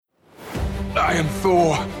I am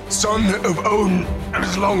Thor, son of Odin, and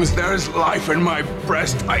as long as there is life in my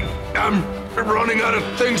breast, I am running out of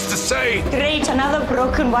things to say. Great, another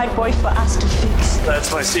broken white boy for us to fix.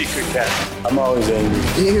 That's my secret, Cat. I'm always angry.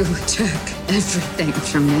 You took everything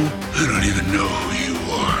from me. I don't even know who you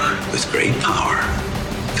are. With great power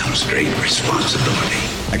comes great responsibility.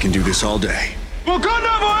 I can do this all day.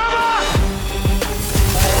 Wakanda forever!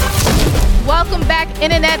 Welcome back,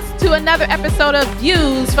 internets, to another episode of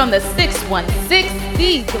Views from the 616,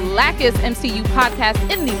 the Blackest MCU podcast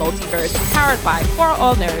in the multiverse, powered by For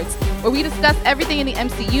All Nerds, where we discuss everything in the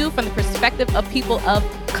MCU from the perspective of people of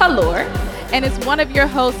color. And it's one of your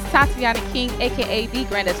hosts, Tatiana King, aka the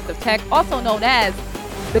Grandest of Tech, also known as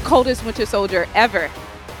the coldest Winter Soldier ever.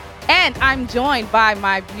 And I'm joined by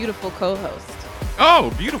my beautiful co-host.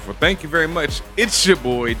 Oh, beautiful. Thank you very much. It's your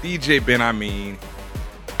boy, DJ Benhameen,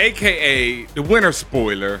 a.k.a. the winter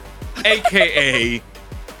spoiler, a.k.a.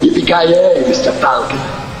 Yippee-ki-yay, Mr. Falcon.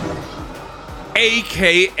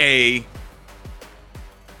 a.k.a.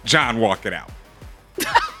 John Walk It Out.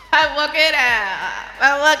 I walk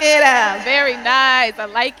it out. Very nice. I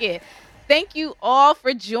like it. Thank you all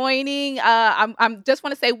for joining. I'm just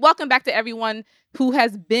want to say welcome back to everyone who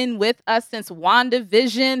has been with us since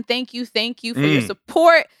WandaVision. Thank you for your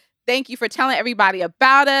support. Thank you for telling everybody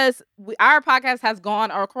about us. Our podcast has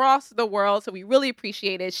gone across the world, so we really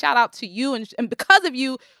appreciate it. Shout out to you. And because of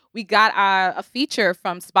you, we got a feature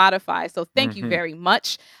from Spotify. So thank you very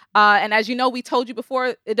much. And as you know, we told you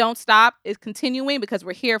before, it don't stop. It's continuing because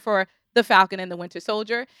we're here for the Falcon and the Winter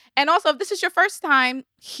Soldier. And also, if this is your first time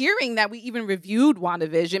hearing that we even reviewed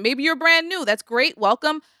WandaVision, maybe you're brand new. That's great.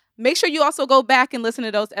 Welcome. Make sure you also go back and listen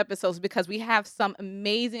to those episodes because we have some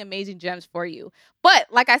amazing, amazing gems for you. But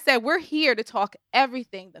like I said, we're here to talk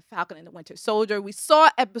everything the Falcon and the Winter Soldier. We saw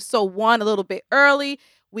episode 1 a little bit early.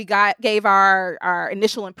 We gave our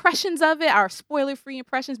initial impressions of it, our spoiler-free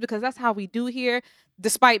impressions, because that's how we do here.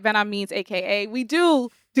 Despite Benhameen's AKA, we do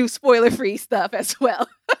spoiler-free stuff as well.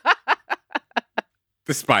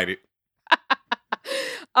 Despite it.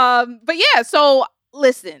 But yeah, so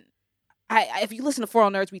listen. If you listen to For All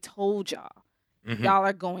Nerds, we told y'all, y'all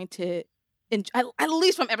are going to, at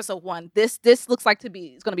least from episode 1, this looks like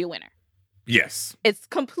it's going to be a winner. Yes. It's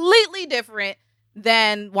completely different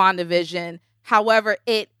than WandaVision. However,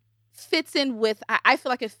 it fits in with, I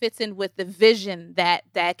feel like it fits in with the vision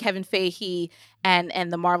that Kevin Feige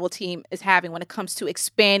and the Marvel team is having when it comes to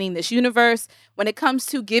expanding this universe, when it comes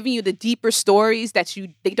to giving you the deeper stories that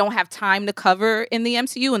they don't have time to cover in the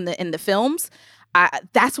MCU in the films.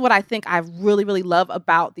 That's what I think I really, really love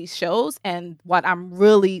about these shows and what I'm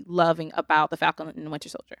really loving about the Falcon and the Winter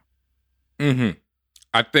Soldier. Mm-hmm.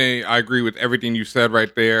 I think I agree with everything you said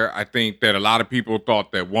right there. I think that a lot of people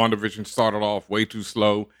thought that WandaVision started off way too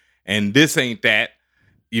slow, and this ain't that.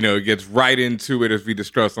 You know, it gets right into it as we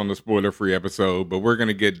discuss on the spoiler-free episode, but we're going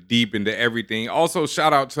to get deep into everything. Also,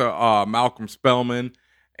 shout out to Malcolm Spellman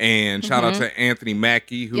and shout out to Anthony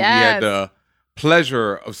Mackie, who we had the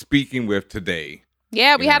pleasure of speaking with today.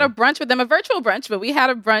 Yeah, we had a brunch with them, a virtual brunch, but we had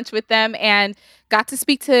a brunch with them and got to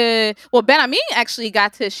speak to, Benhameen actually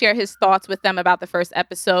got to share his thoughts with them about the first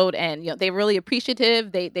episode, and they were really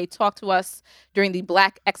appreciative. They talked to us during the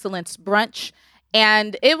Black Excellence brunch,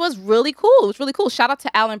 and it was really cool. It was really cool. Shout out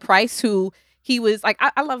to Alan Price, who he was like,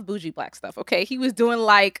 I love bougie Black stuff, okay? He was doing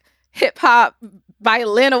like hip hop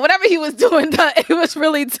violin or whatever he was doing. It was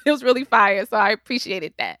really fire, so I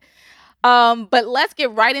appreciated that. But let's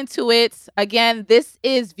get right into it. Again, this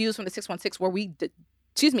is Views from the 616, where we,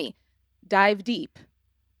 dive deep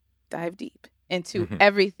into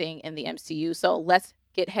everything in the MCU. So let's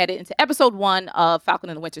get headed into episode 1 of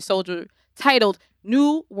Falcon and the Winter Soldier, titled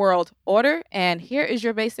New World Order. And here is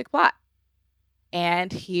your basic plot.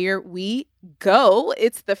 And here we go.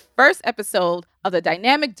 It's the first episode of the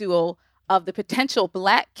dynamic duo of the potential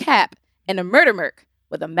Black Cap and a Murder Merc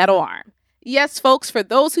with a metal arm. Yes, folks, for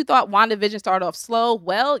those who thought WandaVision started off slow,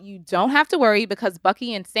 well, you don't have to worry because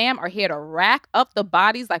Bucky and Sam are here to rack up the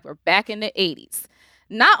bodies like we're back in the 80s.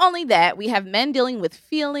 Not only that, we have men dealing with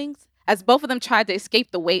feelings as both of them tried to escape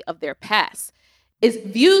the weight of their past. It's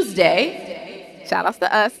Views Day. Shout outs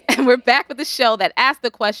to us. And we're back with the show that asks the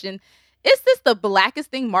question, is this the blackest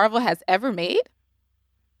thing Marvel has ever made?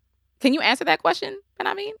 Can you answer that question,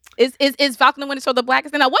 Benhameen? Is Falcon and Winter Soldier the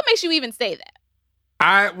blackest thing? Now, what makes you even say that?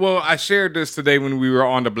 I shared this today when we were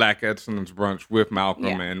on the Black Excellence brunch with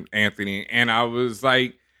Malcolm and Anthony, and I was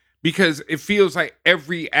like, because it feels like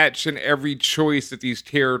every action, every choice that these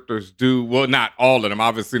characters do, well, not all of them,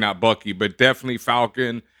 obviously not Bucky, but definitely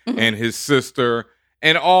Falcon and his sister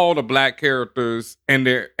and all the Black characters and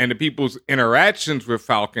the people's interactions with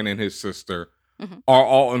Falcon and his sister are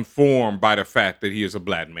all informed by the fact that he is a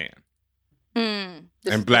black man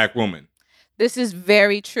and black woman. This is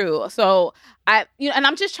very true. So and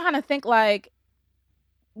I'm just trying to think, like,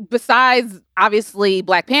 besides obviously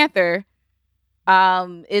Black Panther,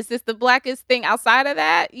 is this the blackest thing outside of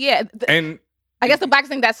that? Yeah. And I guess the blackest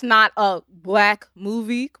thing that's not a black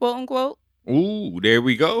movie, quote unquote. Ooh, there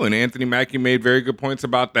we go. And Anthony Mackie made very good points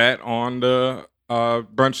about that on the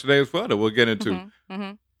brunch today as well that we'll get into.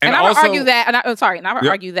 And I would argue that,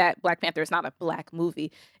 argue that Black Panther is not a black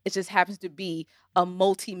movie. It just happens to be a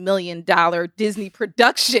multi-million-dollar Disney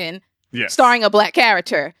production starring a black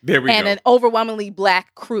character. There we go. And an overwhelmingly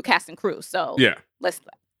black cast and crew. So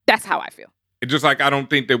that's how I feel. It's just like I don't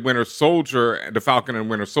think that Winter Soldier, the Falcon and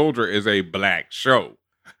Winter Soldier, is a black show.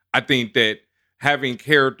 I think that having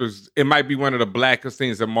characters, it might be one of the blackest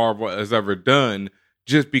things that Marvel has ever done,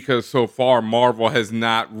 just because so far Marvel has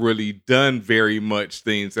not really done very much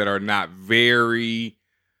things that are not very,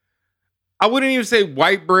 I wouldn't even say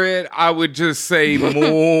white bread. I would just say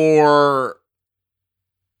more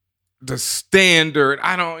the standard.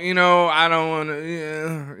 I don't want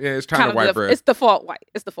to, it's kind of white bread. It's default white.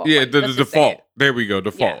 It's default white. The default. There we go,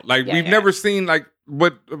 default. We've never seen, like,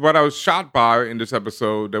 what I was shocked by in this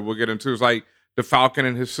episode that we'll get into is, like, the Falcon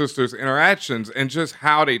and his sister's interactions and just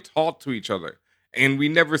how they talk to each other. And we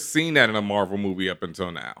never seen that in a Marvel movie up until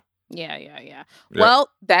now. Yeah. Well,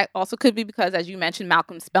 that also could be because, as you mentioned,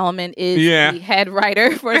 Malcolm Spellman is the head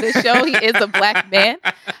writer for this show. He is a black man.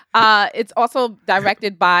 It's also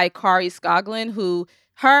directed by Kari Skoglund, who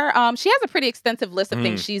she has a pretty extensive list of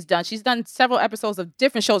things she's done. She's done several episodes of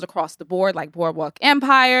different shows across the board, like Boardwalk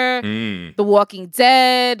Empire, The Walking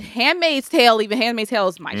Dead, Handmaid's Tale. Even Handmaid's Tale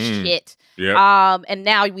is my shit. Yep. And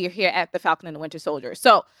now we're here at The Falcon and the Winter Soldier.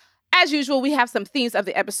 So, as usual, we have some themes of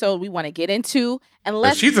the episode we want to get into,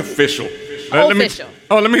 and she's official. Let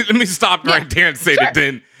me stop right there and say that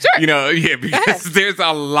then. Sure. Because there's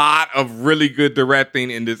a lot of really good directing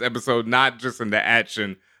in this episode, not just in the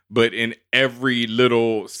action, but in every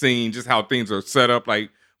little scene, just how things are set up. Like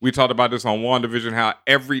we talked about this on WandaVision, how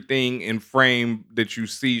everything in frame that you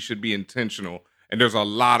see should be intentional. And there's a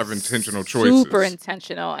lot of intentional choices. Super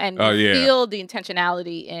intentional. And you feel the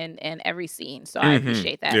intentionality in every scene. So I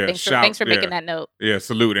appreciate that. Yeah, thanks for making that note. Yeah,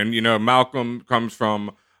 salute. And, Malcolm comes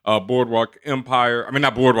from Boardwalk Empire. I mean,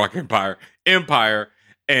 not Boardwalk Empire. Empire.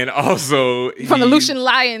 And also... From the Lucian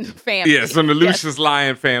Lion family. Yes, from the Lucius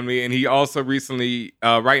Lion family. And he also recently,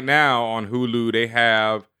 right now on Hulu, they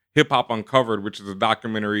have Hip Hop Uncovered, which is a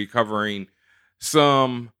documentary covering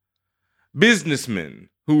some businessmen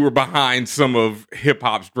who were behind some of hip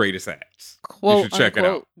hop's greatest acts. Quote, you should check it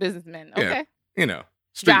out. Businessmen. Okay. Yeah.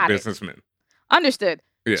 Street businessmen. Understood.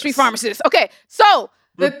 Yes. Street pharmacists. Okay. So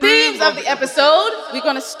the themes of the episode, we're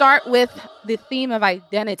going to start with the theme of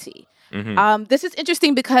identity. This is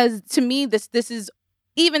interesting because to me, this is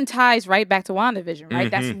even ties right back to WandaVision,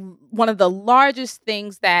 right? That's one of the largest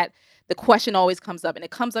things that the question always comes up, and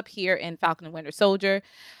it comes up here in Falcon and Winter Soldier.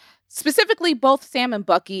 Specifically, both Sam and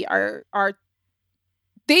Bucky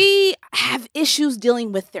they have issues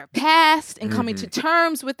dealing with their past and coming to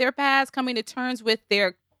terms with their past, coming to terms with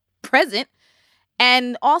their present,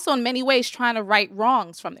 and also in many ways trying to right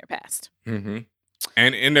wrongs from their past. And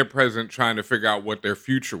in their present, trying to figure out what their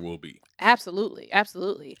future will be. Absolutely.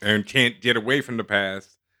 And can't get away from the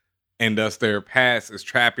past, and thus their past is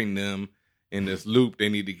trapping them in this loop they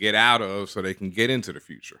need to get out of so they can get into the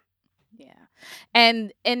future. Yeah.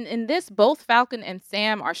 And in this, both Falcon and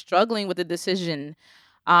Sam are struggling with the decision.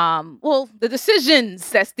 The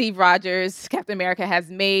decisions that Steve Rogers, Captain America,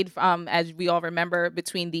 has made, as we all remember,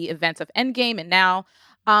 between the events of Endgame and now,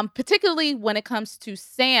 particularly when it comes to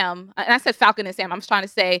Sam. And I said Falcon and Sam. I'm trying to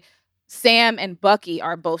say Sam and Bucky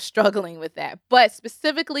are both struggling with that. But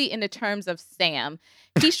specifically in the terms of Sam,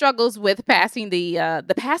 he struggles with passing the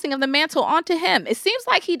passing of the mantle on to him. It seems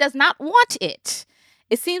like he does not want it.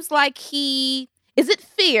 It seems like is it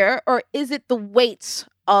fear or is it the weight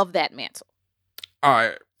of that mantle? All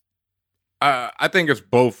right. I think it's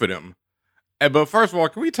both of them. But first of all,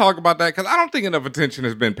 can we talk about that? Because I don't think enough attention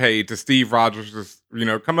has been paid to Steve Rogers just,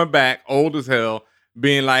 coming back old as hell,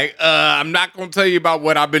 being like, I'm not going to tell you about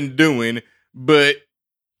what I've been doing, but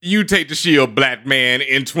you take the shield, black man,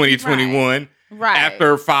 in 2021. Right.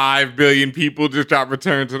 After 5 billion people just got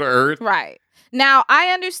returned to the earth. Right. Now, I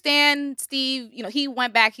understand Steve, he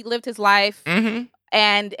went back, he lived his life,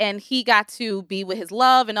 and he got to be with his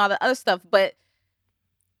love and all the other stuff, but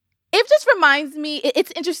it just reminds me,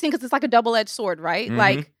 it's interesting because it's like a double-edged sword, right?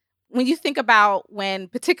 Like, when you think about when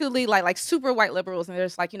particularly like super white liberals, and they're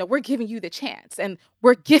just like, we're giving you the chance and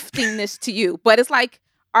we're gifting this to you. But it's like,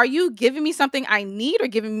 are you giving me something I need or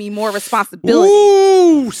giving me more responsibility?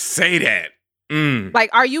 Ooh, say that. Like,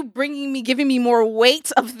 are you giving me more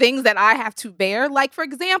weight of things that I have to bear? Like, for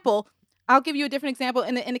example, I'll give you a different example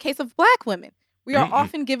in the case of Black women. We are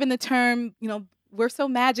often given the term, we're so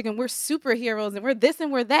magic and we're superheroes and we're this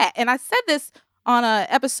and we're that. And I said this on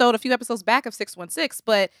a few episodes back of 616,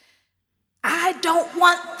 but I don't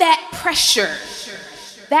want that pressure.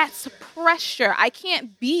 That's pressure. I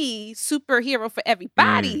can't be superhero for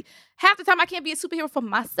everybody. Half the time I can't be a superhero for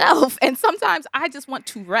myself. And sometimes I just want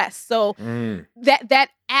to rest. So that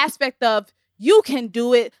aspect of you can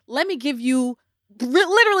do it. Let me give you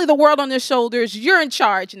literally the world on your shoulders. You're in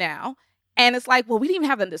charge now. And it's like, well, we didn't even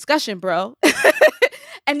have a discussion, bro.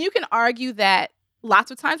 And you can argue that lots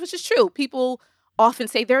of times, which is true. People often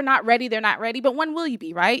say they're not ready. But when will you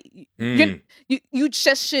be, right? You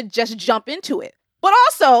just should just jump into it. But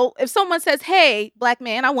also, if someone says, hey, Black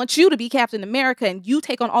man, I want you to be Captain America and you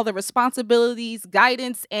take on all the responsibilities,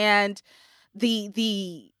 guidance, and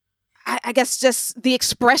I guess just the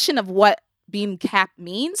expression of what being Cap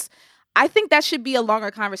means, I think that should be a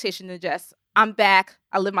longer conversation than just, I'm back,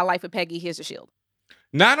 I live my life with Peggy, here's the shield.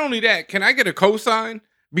 Not only that, can I get a cosign?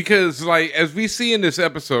 Because, like, as we see in this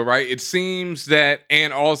episode, right, it seems that,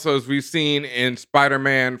 and also as we've seen in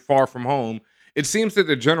Spider-Man Far From Home, it seems that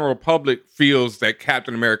the general public feels that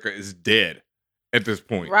Captain America is dead at this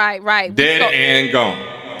point. Right. Dead and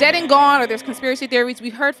gone. Dead and gone, or there's conspiracy theories.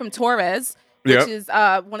 We heard from Torres, which is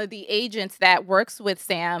one of the agents that works with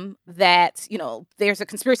Sam, that, there's a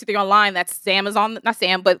conspiracy theory online that Sam is not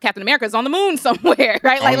Sam, but Captain America is on the moon somewhere,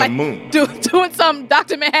 right? On the moon. Doing some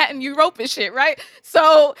Dr. Manhattan Europa shit, right?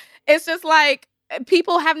 So it's just like,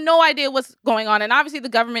 people have no idea what's going on. And obviously the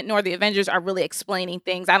government nor the Avengers are really explaining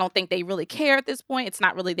things. I don't think they really care at this point. It's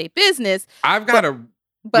not really their business.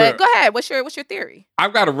 But go ahead. What's your theory?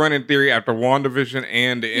 I've got a running theory after WandaVision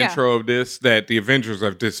and the intro of this that the Avengers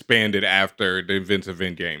have disbanded after the events of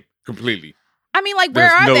Endgame completely. I mean, like, where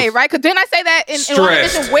are they, right? Because didn't I say that in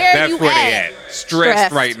WandaVision? Where are you That's where they at.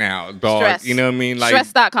 Stressed right now, dog. Stressed. You know what I mean? Like,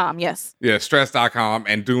 stress.com, yes. Yeah, stress.com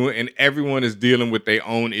and everyone is dealing with their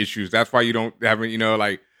own issues. That's why you don't have,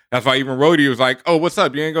 that's why even Rhodey was like, oh, what's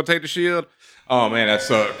up? You ain't gonna take the shield? Oh man, that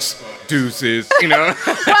sucks. Deuces, Well,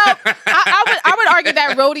 I would argue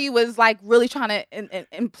that Rhodey was like really trying to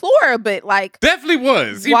implore, but like definitely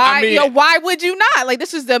was. Why would you not? Like,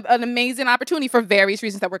 this is an amazing opportunity for various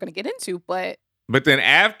reasons that we're going to get into, but then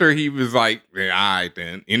after he was like, yeah, all right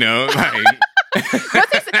then, like.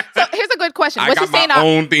 So here's a good question. I got my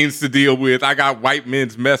own things to deal with. I got white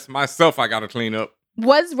men's mess myself I got to clean up.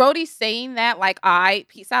 Was Rhodey saying that, like,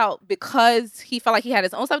 peace out, because he felt like he had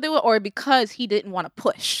his own stuff to do with, or because he didn't want to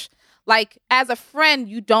push? Like, as a friend,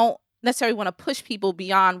 you don't necessarily want to push people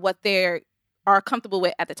beyond what they are comfortable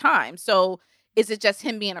with at the time. So is it just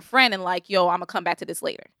him being a friend and like, yo, I'm going to come back to this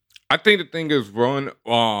later? I think the thing is,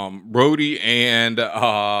 Rhodey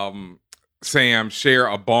and Sam share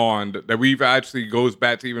a bond that we've actually goes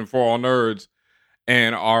back to even For All Nerds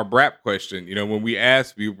and our BRAP question, when we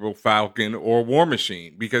ask people Falcon or War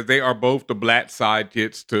Machine, because they are both the Black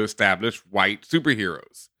sidekicks to establish white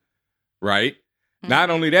superheroes, right? Mm-hmm. Not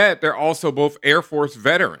only that, they're also both Air Force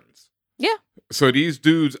veterans. Yeah. So these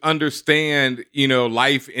dudes understand,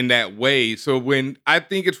 life in that way. So when I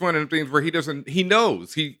think it's one of the things where he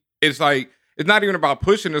knows, it's like, it's not even about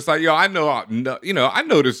pushing. It's like, yo, I know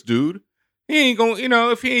this dude. He ain't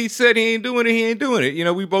gonna, if he ain't said he ain't doing it, he ain't doing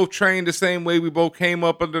it. We both trained the same way. We both came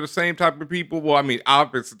up under the same type of people. Well, I mean,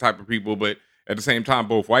 opposite type of people, but at the same time,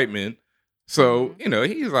 both white men. So,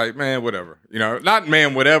 he's like, man, whatever. Not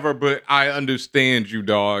man, whatever, but I understand you,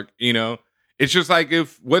 dog. It's just like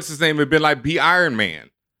if, what's his name, had been like, be Iron Man.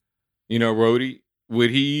 Rhodey. Would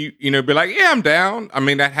he, be like, yeah, I'm down? I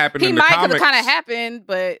mean, that happened in the comics. He might have kind of happened,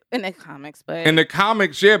 but in the comics, In the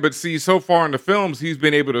comics, yeah, but see, so far in the films, he's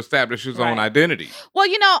been able to establish his own identity. Well,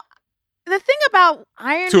 the thing about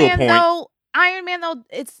Iron Man, though,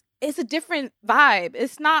 it's a different vibe.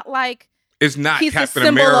 It's not like it's not he's Captain a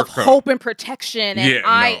symbol America. Of hope and protection, and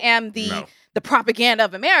I am the propaganda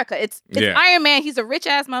of America. It's Iron Man. He's a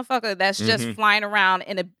rich-ass motherfucker that's just flying around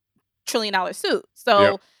in a $1 trillion suit.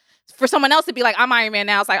 So for someone else to be like, I'm Iron Man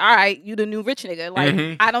now, it's like, all right, you the new rich nigga.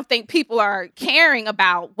 Like, I don't think people are caring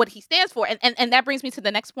about what he stands for. And that brings me to the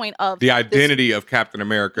next point of the identity of Captain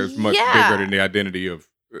America is much bigger than the identity of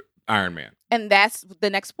Iron Man. And that's the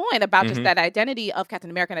next point about just that identity of Captain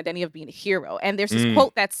America and identity of being a hero. And there's this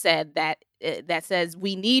quote that said that says,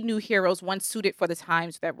 we need new heroes, one suited for the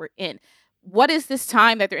times that we're in. What is this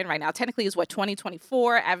time that they're in right now? Technically is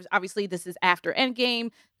 2024. Obviously, this is after Endgame.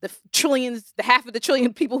 The half of the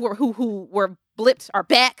trillion people who were blipped are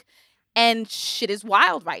back. and shit is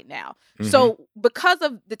wild right now. So because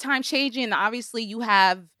of the time changing, and obviously you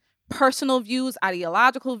have personal views,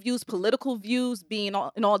 ideological views, political views being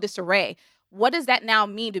in all disarray. What does that now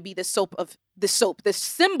mean to be the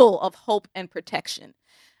symbol of hope and protection,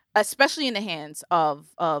 especially in the hands of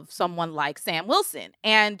someone like Sam Wilson?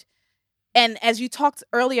 And as you talked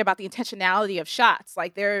earlier about the intentionality of shots,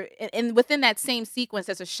 like and within that same sequence,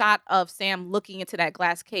 there's a shot of Sam looking into that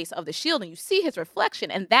glass case of the shield, and you see his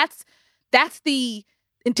reflection, and that's the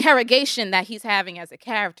interrogation that he's having as a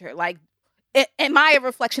character. Like, am I a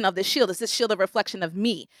reflection of this shield? Is this shield a reflection of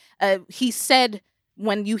me? He said,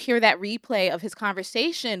 when you hear that replay of his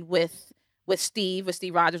conversation with Steve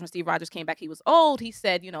Rogers, when Steve Rogers came back, he was old. He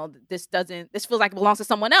said, this feels like it belongs to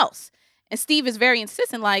someone else. And Steve is very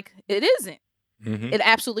insistent, like, it isn't. It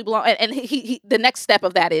absolutely belongs. And he the next step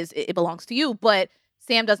of that is it belongs to you. But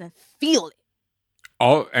Sam doesn't feel it.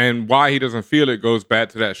 And why he doesn't feel it goes back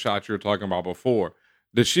to that shot you were talking about before.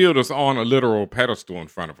 The shield is on a literal pedestal in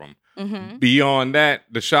front of him. Beyond that,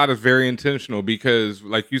 the shot is very intentional because,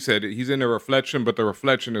 like you said, he's in the reflection, but the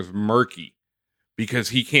reflection is murky because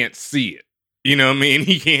he can't see it. You know what I mean?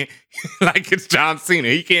 He can't, like it's John Cena,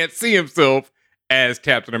 he can't see himself as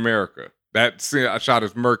Captain America. That shot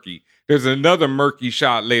is murky. There's another murky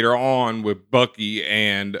shot later on with Bucky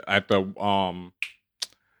and at the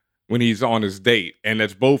when he's on his date, and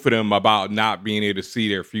that's both of them about not being able to see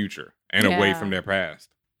their future and away from their past.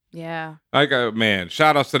 Yeah. Like, man,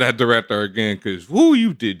 shout outs to that director again, because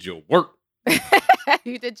you did your work.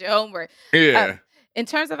 You did your homework. Yeah. In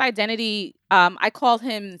terms of identity, I called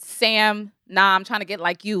him Sam. Nah, I'm trying to get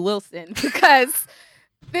like you, Wilson, because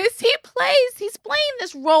he's playing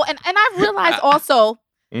this role, and I realized also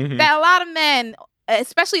that a lot of men,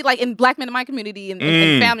 especially like in Black men in my community and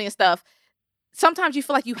family and stuff, sometimes you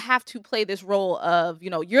feel like you have to play this role of,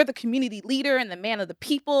 you're the community leader and the man of the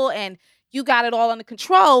people, and you got it all under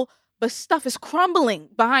control, but stuff is crumbling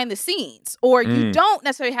behind the scenes, or you don't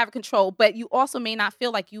necessarily have control, but you also may not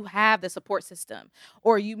feel like you have the support system,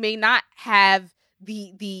 or you may not have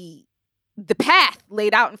the path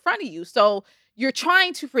laid out in front of you. So you're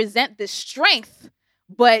trying to present this strength,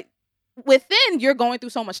 but within you're going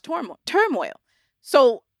through so much turmoil.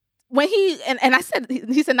 So when he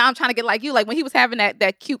said, now I'm trying to get like you. Like when he was having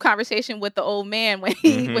that cute conversation with the old man when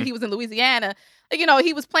he was in Louisiana,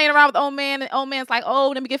 he was playing around with the old man, and the old man's like, oh,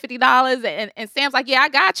 let me get $50. And Sam's like, yeah, I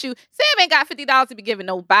got you. Sam ain't got $50 to be giving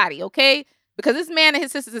nobody, okay? Because this man and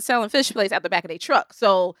his sisters are selling fish plates out the back of their truck.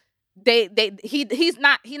 So he's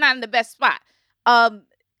not in the best spot.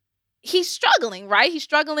 He's struggling, right? He's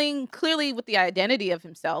struggling clearly with the identity of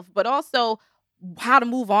himself, but also how to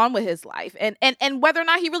move on with his life and whether or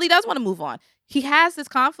not he really does want to move on. He has this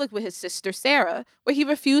conflict with his sister, Sarah, where he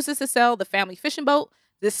refuses to sell the family fishing boat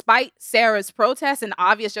despite Sarah's protests and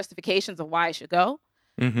obvious justifications of why it should go.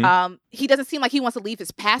 He doesn't seem like he wants to leave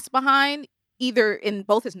his past behind, either in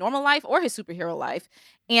both his normal life or his superhero life.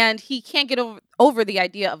 And he can't get over the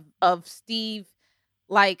idea of Steve,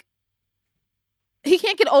 like, he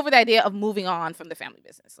can't get over the idea of moving on from the family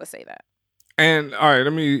business. Let's say that. And all right,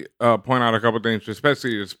 let me point out a couple things,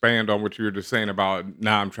 especially to expand on what you were just saying about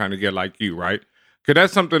now I'm trying to get like you, right? Because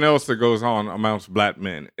that's something else that goes on amongst Black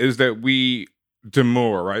men, is that we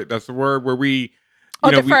demur, right? That's the word where we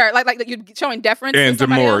defer, like you're showing deference. And to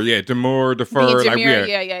demur, else? Yeah, demur, defer, demure,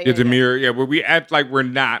 like demure, where we act like we're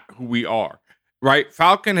not who we are. Right?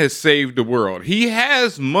 Falcon has saved the world. He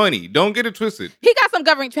has money. Don't get it twisted. He got some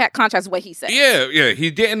government contracts, what he said. Yeah.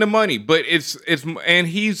 He's getting the money, but and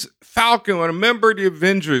he's Falcon, a member of the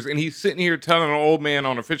Avengers, and he's sitting here telling an old man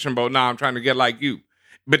on a fishing boat, nah, I'm trying to get like you.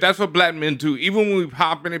 But that's what Black men do. Even when we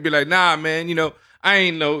pop in and be like, nah, man, I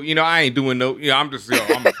ain't doing no, I'm just,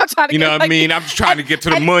 I'm I'm just trying to get to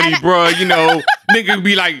the money, bro. Nigga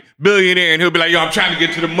be like billionaire and he'll be like, yo, I'm trying to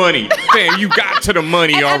get to the money. Man, you got to the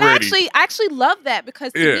money already. And I actually love that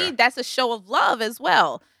because to me, that's a show of love as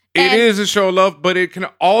well. It is a show of love, but it can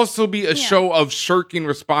also be a show of shirking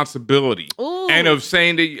responsibility and of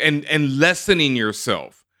saying that and lessening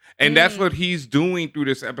yourself. And that's what he's doing through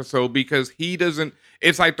this episode, because he doesn't.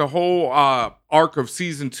 It's like the whole arc of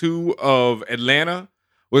season 2 of Atlanta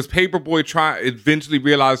was Paperboy eventually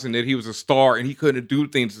realizing that he was a star and he couldn't do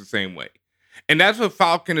things the same way. And that's what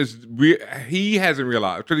Falcon he hasn't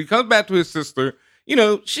realized. So he comes back to his sister.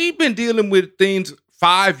 She's been dealing with things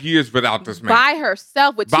 5 years without this man. By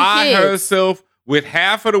herself with 2 kids. By herself with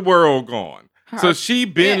half of the world gone. So she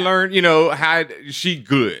been learned, how she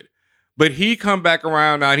good. But he come back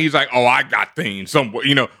around now and he's like, oh, I got things somewhere,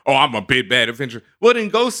 I'm a big bad adventure. Well, then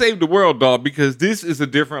go save the world, dog, because this is a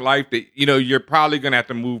different life that, you're probably going to have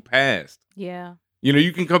to move past. Yeah. You know,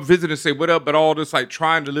 you can come visit and say, what up? But all this like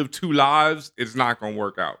trying to live two lives, it's not going to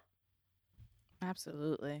work out.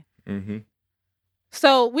 Absolutely. Mm-hmm.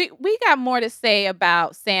 So we got more to say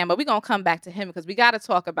about Sam, but we're going to come back to him because we got to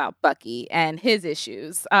talk about Bucky and his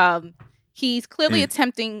issues. He's clearly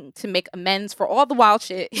attempting to make amends for all the wild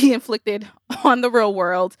shit he inflicted on the real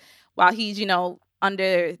world while he's, you know,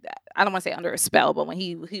 under, I don't want to say under a spell, but when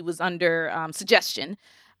he was under suggestion.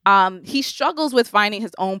 He struggles with finding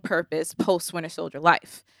his own purpose post Winter Soldier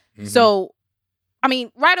life. Mm-hmm. So, I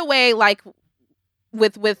mean, right away, like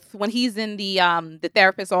with when he's in the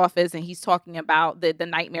therapist's office and he's talking about the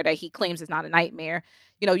nightmare that he claims is not a nightmare,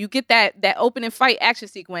 you know, you get that opening fight action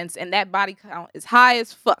sequence and that body count is high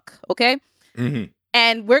as fuck. Okay. Mm-hmm.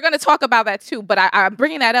 And we're going to talk about that too. But I'm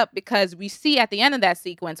bringing that up because we see at the end of that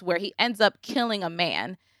sequence where he ends up killing a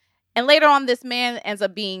man. And later on, this man ends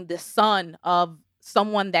up being the son of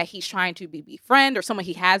someone that he's trying to befriend or someone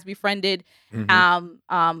he has befriended.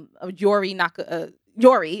 Mm-hmm.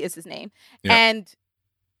 Yori is his name. Yep. And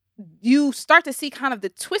you start to see kind of the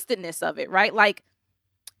twistedness of it, right? Like,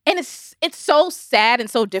 and it's so sad and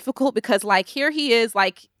so difficult because like here he is,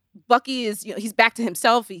 like Bucky is, you know, he's back to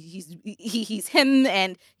himself. He's him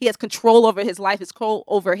and he has control over his life, his control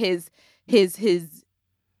over his he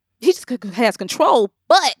just has control,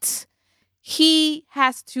 but he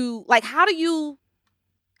has to, like, how do you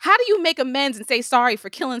make amends and say sorry for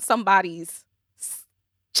killing somebody's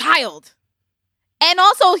child? And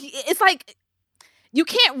also it's like you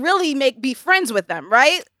can't really be friends with them,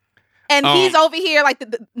 right? And he's over here like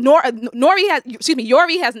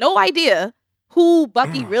Yori has no idea who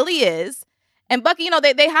Bucky really is. And Bucky, you know,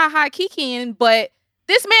 they hi kikiing, but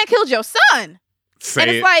this man killed your son. Say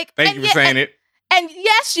and it's it. like, Thank you for saying it. And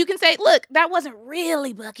yes, you can say, look, that wasn't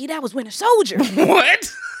really Bucky. That was Winter Soldier.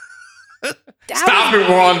 What? Stop it,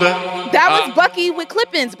 Wanda. That was Bucky with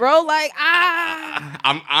clip-ins, bro. Like,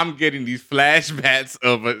 I'm getting these flashbacks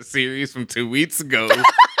of a series from 2 weeks ago.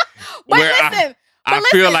 I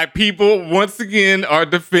feel like people once again are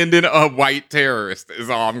defending a white terrorist. Is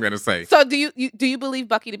all I'm gonna say. So do you believe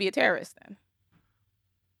Bucky to be a terrorist then?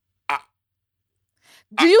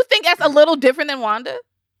 Do you think that's a little different than Wanda?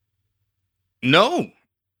 No.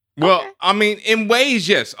 Well, okay. I mean, in ways,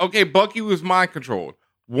 yes. Okay, Bucky was mind controlled.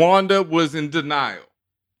 Wanda was in denial.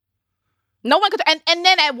 No one could, and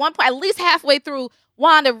then at one point, at least halfway through,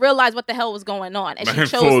 Wanda realized what the hell was going on, and she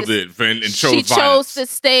chose to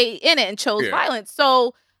stay in it and chose violence.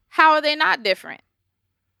 So how are they not different?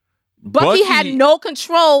 Bucky had no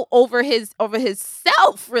control over his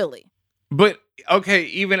self, really. But okay,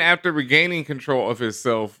 even after regaining control of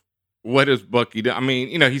himself, what does Bucky do? I mean,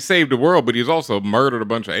 you know, he saved the world, but he's also murdered a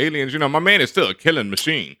bunch of aliens. You know, my man is still a killing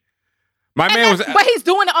machine. But he's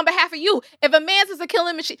doing it on behalf of you. If a man's is a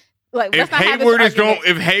killing machine, like if Hayward is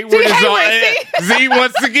Z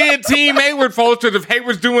once again, Team Hayward falters. If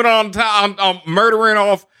Hayward's doing it on murdering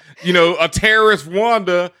off, you know, a terrorist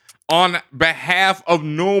Wanda on behalf of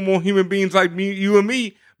normal human beings like me, you and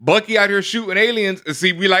me, Bucky out here shooting aliens, and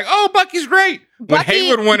see, we like, oh, Bucky's great. When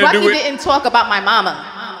Hayward want to do it, Bucky didn't talk about my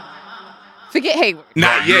mama. Forget Hayward.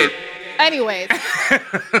 Not yet. Anyways,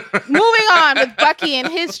 moving on with Bucky and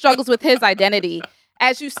his struggles with his identity.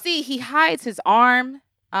 As you see, he hides his arm.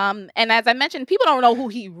 And as I mentioned, people don't know who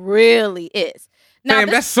he really is. Now, damn,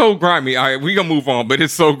 that's so grimy. All right, we gonna move on, but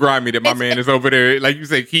it's so grimy that my man is over there, like you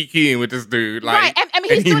say, kikiing with this dude. Like, right. I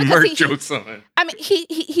mean, he's doing murdered your son. I mean,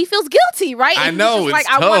 he feels guilty, right? And I know it's like,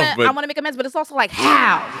 tough, I want to make amends, but it's also like,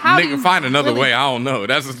 how do you find another way? I don't know.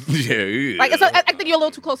 That's like, I think you're a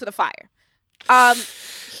little too close to the fire.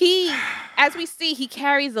 He, as we see, he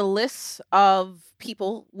carries a list of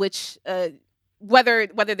people, which whether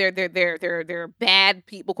they're bad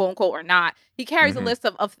people, quote unquote, or not, he carries a list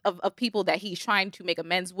of people that he's trying to make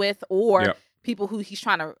amends with, or people who he's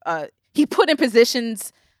trying to he put in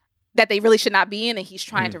positions that they really should not be in, and he's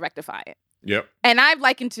trying to rectify it. Yep. And I've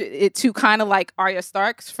likened it to kind of like Arya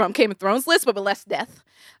Stark's from Game of Thrones list, but with less death.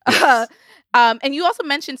 Yes. And you also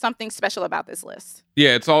mentioned something special about this list.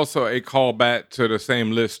 Yeah, it's also a callback to the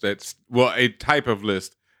same list a type of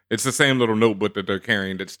list. It's the same little notebook that they're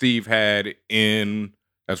carrying that Steve had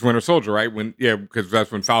that's Winter Soldier, right? Because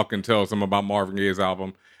that's when Falcon tells him about Marvin Gaye's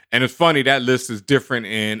album. And it's funny, that list is different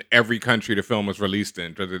in every country the film was released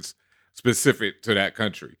in because it's specific to that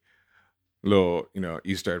country. Little,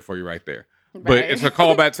 Easter egg for you right there. Right. But it's a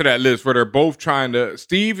callback to that list where they're both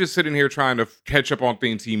Steve is sitting here trying to catch up on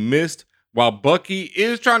things he missed, while Bucky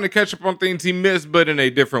is trying to catch up on things he missed, but in a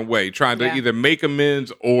different way, trying to either make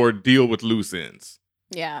amends or deal with loose ends.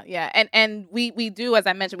 Yeah. And we do, as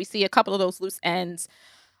I mentioned, we see a couple of those loose ends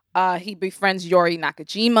He befriends Yori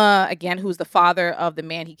Nakajima, again, who's the father of the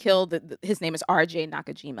man he killed. His name is RJ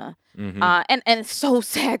Nakajima. And it's so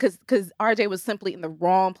sad because RJ was simply in the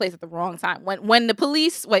wrong place at the wrong time. When the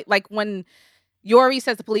police, when Yori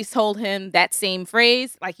says the police told him that same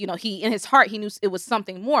phrase, he in his heart, he knew it was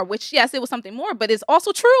something more, which, yes, it was something more, but it's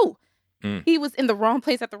also true. He was in the wrong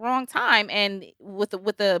place at the wrong time and with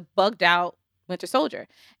the bugged out Winter Soldier.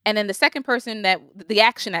 And then the second person the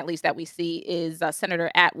action at least that we see is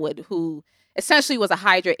Senator Atwood, who essentially was a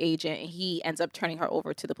Hydra agent, and he ends up turning her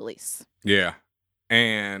over to the police. Yeah.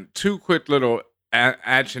 And two quick little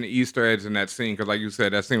action Easter eggs in that scene, because like you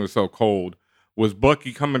said, that scene was so cold, was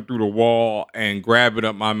Bucky coming through the wall and grabbing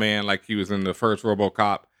up my man like he was in the first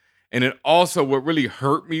RoboCop. And then also what really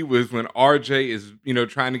hurt me was when RJ is,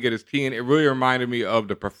 trying to get his key in. It really reminded me of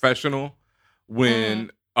The Professional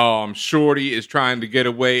when Shorty is trying to get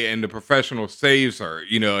away and the professional saves her,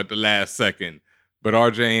 at the last second. But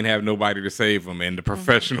RJ ain't have nobody to save him, and the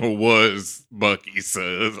professional was Bucky. So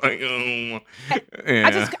it's like, yeah.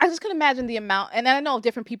 I just can imagine the amount, and I know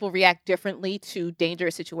different people react differently to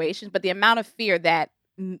dangerous situations, but the amount of fear that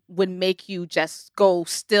would make you just go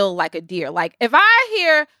still like a deer. Like if I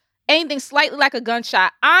hear anything slightly like a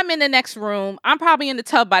gunshot, I'm in the next room. I'm probably in the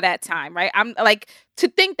tub by that time, right? I'm like, to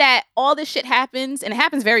think that all this shit happens, and it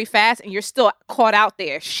happens very fast, and you're still caught out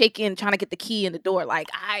there shaking, trying to get the key in the door.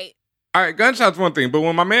 All right, gunshot's one thing, but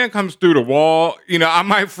when my man comes through the wall, I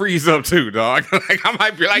might freeze up too, dog. I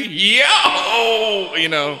might be like, yo,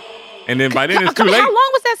 and then by then it's too late. How long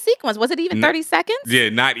was that sequence? Was it even 30 seconds? Yeah,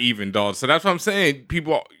 not even, dog. So that's what I'm saying.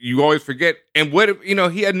 People, you always forget. And what if,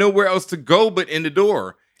 he had nowhere else to go but in the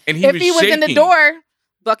door. And if he was in the door,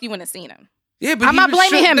 Bucky wouldn't have seen him. Yeah, but I'm not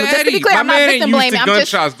blaming him. But just to be clear, I'm not victim blaming. I'm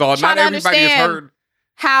just trying to understand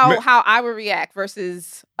how I would react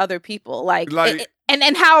versus other people.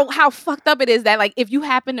 And how fucked up it is that if you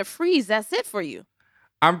happen to freeze, that's it for you.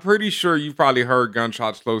 I'm pretty sure you've probably heard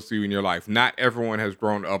gunshots close to you in your life. Not everyone has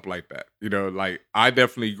grown up like that. I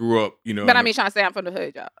definitely grew up, But I mean, trying to say I'm from the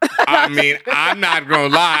hood, y'all. I mean, I'm not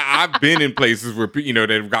going to lie. I've been in places where, that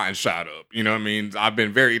have gotten shot up. You know what I mean? I've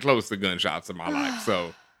been very close to gunshots in my life.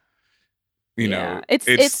 So,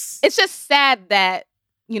 it's just sad that,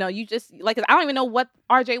 you just, I don't even know what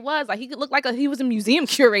RJ was. He could look like he was a museum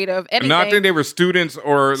curator of anything. No, I think they were students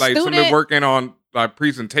or somebody working on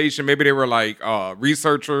presentation. Maybe they were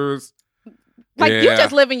researchers. You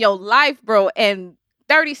just living your life, bro, and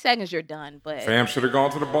 30 seconds you're done. But fam should have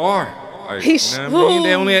gone to the bar.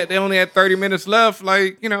 They only had 30 minutes left.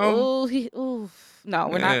 No,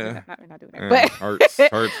 we're not doing that. But hurts,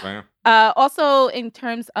 fam. Also, in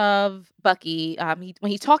terms of Bucky,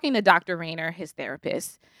 when he's talking to Dr. Rayner, his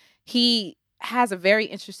therapist, he has a very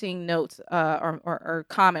interesting note or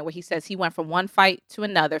comment where he says he went from one fight to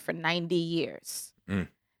another for 90 years.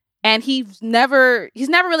 And he's never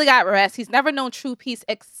really got rest. He's never known true peace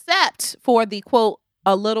except for the, quote,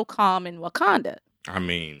 a little calm in Wakanda. I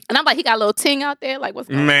mean. And I'm like, he got a little ting out there. What's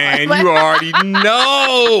going on? Man, you already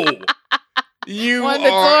know.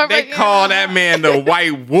 They call that man the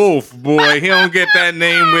White Wolf, boy. He don't get that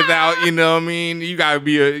name without, you gotta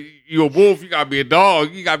be you a wolf, you gotta be a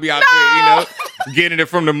dog, you gotta be out there, getting it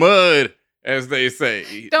from the mud, as they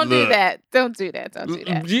say. Don't do that. Don't do that.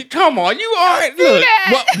 Come on, you already look.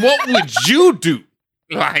 What would you do?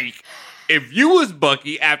 If you was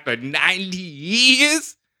Bucky after 90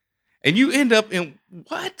 years and you end up in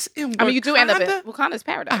what? You do end up in Wakanda's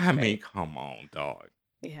paradise. I mean, come on, dog.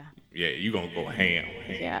 Yeah. Yeah, you gonna go ham.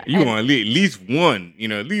 Yeah. You gonna at least one,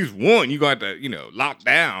 you got to, lock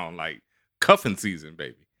down, cuffing season,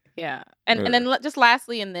 baby. Yeah. And then just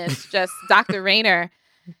lastly in this, just Dr. Rayner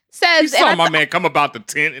says... You saw my man come about the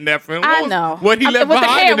tent in that film. I know. What he left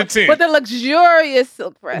behind in the tent. With the luxurious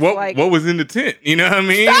silk press. What was in the tent? You know what I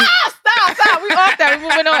mean? Stop. We off that. We're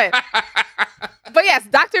moving on. But yes,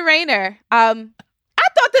 Dr. Rayner. I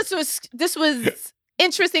thought this was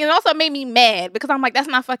interesting, and also made me mad because I'm like, that's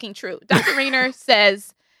not fucking true. Dr. Rayner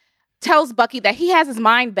tells Bucky that he has his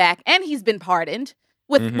mind back and he's been pardoned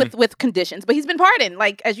with conditions, but he's been pardoned.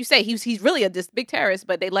 As you say, he's really this big terrorist,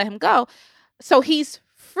 but they let him go, so he's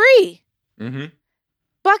free.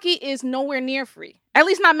 Bucky is nowhere near free, at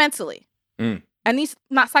least not mentally, and he's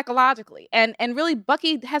not psychologically, and really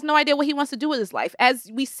Bucky has no idea what he wants to do with his life, as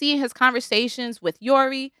we see in his conversations with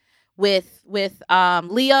Yori, with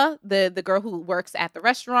Leah, the girl who works at the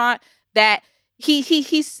restaurant, that he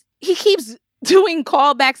keeps doing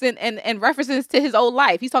callbacks and references to his old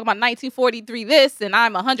life. He's talking about 1943 this, and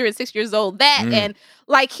I'm 106 years old that, and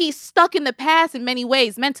he's stuck in the past in many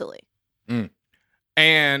ways mentally.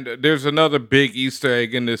 And there's another big Easter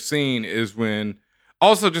egg in this scene is when,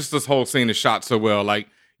 also just this whole scene is shot so well,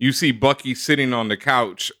 you see Bucky sitting on the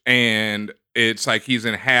couch, and it's like he's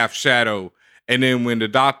in half shadow. And then when the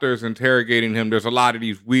doctor's interrogating him, there's a lot of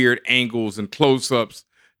these weird angles and close-ups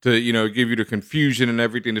to, give you the confusion and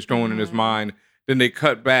everything that's going in his mind. Then they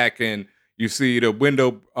cut back, and you see the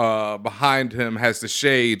window behind him has the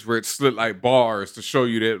shades where it's slit like bars to show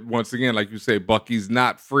you that, once again, like you say, Bucky's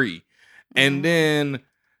not free. And then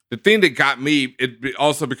the thing that got me,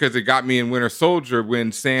 also because it got me in Winter Soldier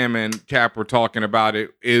when Sam and Cap were talking about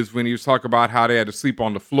it, is when he was talking about how they had to sleep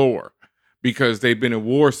on the floor because they'd been in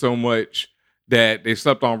war so much that they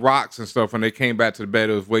slept on rocks and stuff. When they came back to the bed,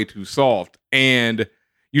 it was way too soft. And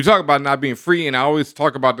you talk about not being free, and I always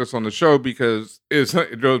talk about this on the show because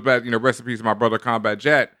it goes back, rest in peace to my brother Combat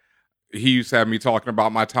Jet. He used to have me talking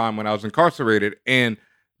about my time when I was incarcerated, and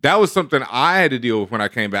that was something I had to deal with when I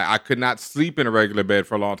came back. I could not sleep in a regular bed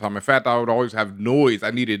for a long time. In fact, I would always have noise.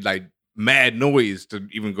 I needed like mad noise to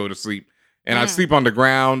even go to sleep. And I'd sleep on the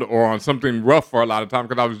ground or on something rough for a lot of time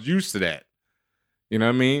because I was used to that. You know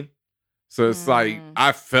what I mean? So it's like,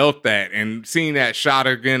 I felt that, and seeing that shot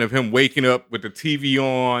again of him waking up with the TV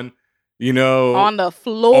on, on the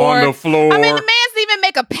floor. I mean, the man's even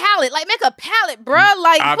make a pallet. Like, make a pallet, bruh.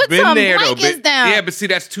 Like, I've put been some there, blankets though, down. Yeah, but see,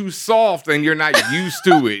 that's too soft, and you're not used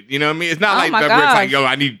to it. You know what I mean? It's not like my that where it's like, gosh. yo,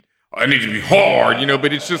 I need to be hard,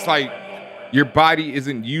 but it's just like your body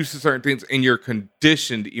isn't used to certain things, and you're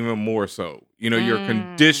conditioned even more so. You're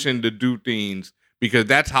conditioned to do things because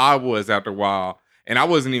that's how I was after a while. And I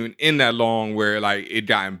wasn't even in that long where like it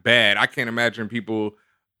gotten bad. I can't imagine people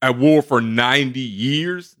at war for 90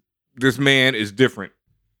 years. This man is different.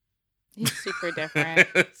 He's super different.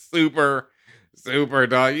 super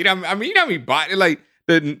dog. I mean, body like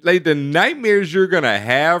the nightmares you're gonna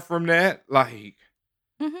have from that. Like,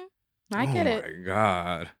 I get it. Oh my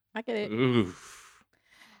God. I get it. Oof.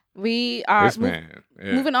 We are This man.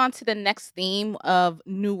 Yeah. moving on to the next theme of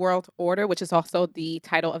New World Order, which is also the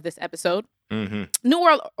title of this episode. New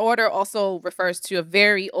World Order also refers to a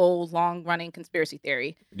very old, long-running conspiracy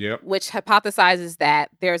theory, which hypothesizes that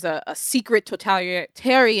there's a secret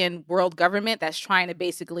totalitarian world government that's trying to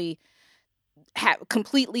basically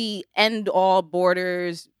completely end all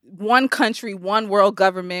borders, one country, one world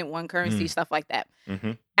government, one currency, stuff like that.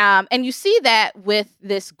 And you see that with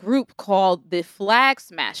this group called the Flag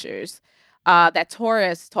Smashers that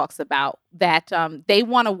Torres talks about, that they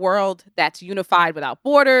want a world that's unified without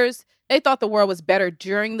borders. They thought the world was better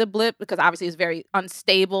during the blip because obviously it's very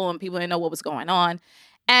unstable and people didn't know what was going on.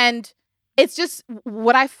 And it's just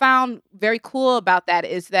what I found very cool about that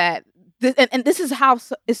is that, this is how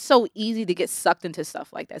it's so easy to get sucked into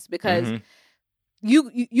stuff like this because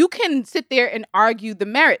you can sit there and argue the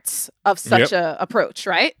merits of such a approach,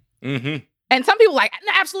 right? And some people are like,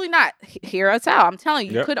 no, absolutely not. Hear us out. I'm telling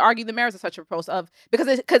you, you could argue the merits of such a approach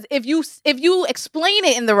because if you explain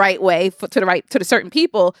it in the right way to the certain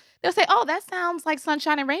people, they'll say, oh, that sounds like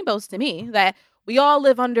sunshine and rainbows to me. That we all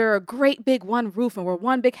live under a great big one roof and we're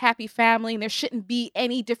one big happy family, and there shouldn't be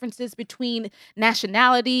any differences between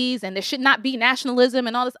nationalities, and there should not be nationalism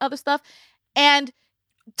and all this other stuff. And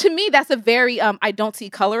to me, that's a very I don't see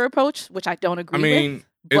color approach, which I don't agree with.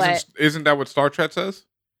 But isn't that what Star Trek says?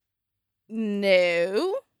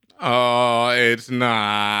 No. Oh, it's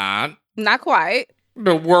not. Not quite.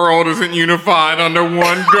 The world isn't unified under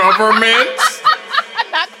one government.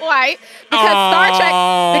 Not quite.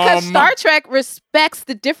 Because Star Trek respects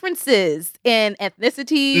the differences in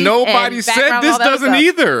ethnicity. Nobody said this doesn't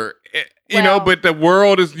either. But the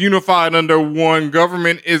world is unified under one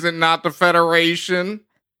government. Is it not the Federation?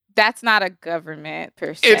 That's not a government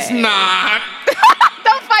per se. It's not.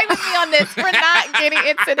 Don't fight with me on this. We're not getting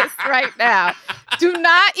into this right now. Do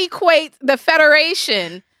not equate the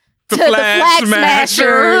Federation to the Flag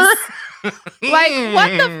Smashers. Like, what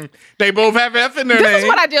the? They both have F in their name. This is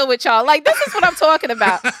what I deal with, y'all. Like, this is what I'm talking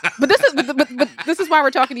about. But this is why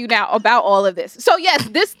we're talking to you now about all of this. So yes,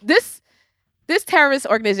 this terrorist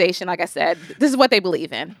organization, like I said, this is what they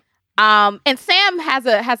believe in. And Sam has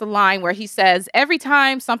a line where he says, every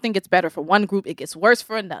time something gets better for one group, it gets worse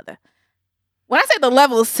for another. When I say the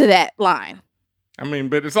levels to that line. I mean,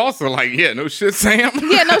 but it's also like, yeah, no shit, Sam.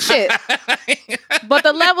 Yeah, no shit. But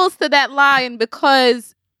the levels to that line,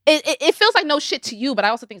 because it feels like no shit to you, but I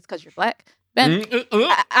also think it's because you're black. Ben,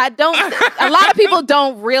 I don't. A lot of people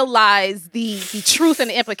don't realize the truth and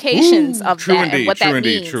the implications of that and what that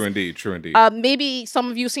means. True indeed. Maybe some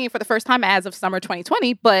of you seen it for the first time as of summer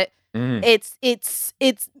 2020, but it's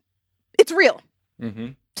real,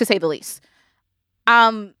 to say the least.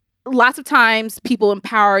 Lots of times, people in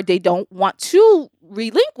power, they don't want to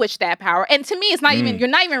relinquish that power, and to me, it's not even. You're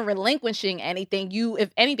not even relinquishing anything.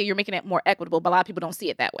 If anything, you're making it more equitable. But a lot of people don't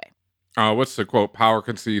see it that way. What's the quote? Power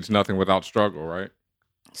concedes nothing without struggle, right?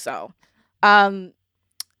 So, and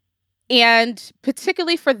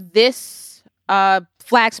particularly for this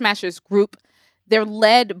Flag Smashers group, they're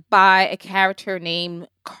led by a character named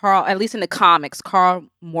Carl, at least in the comics, Carl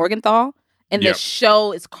Morgenthau. And the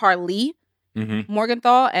show is Carly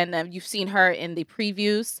Morgenthau, and you've seen her in the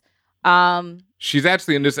previews. She's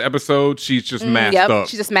actually in this episode. She's just masked up.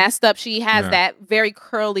 She's just masked up. She has that very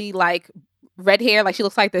curly, like, red hair. Like, she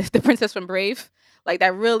looks like the princess from Brave. Like,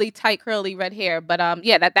 that really tight, curly red hair. But,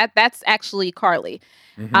 that's actually Carly.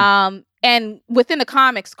 And within the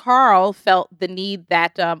comics, Carl felt the need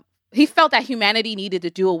that... he felt that humanity needed to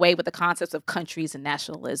do away with the concepts of countries and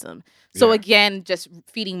nationalism. So again, just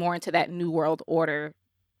feeding more into that New World Order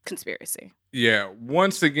conspiracy. Yeah.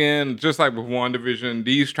 Once again, just like with WandaVision,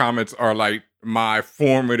 these comics are like my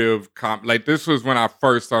formative like this was when I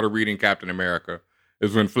first started reading Captain America. It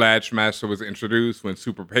was when Flag Smasher was introduced, when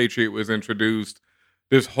Super Patriot was introduced.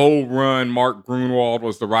 This whole run, Mark Gruenwald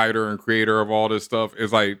was the writer and creator of all this stuff.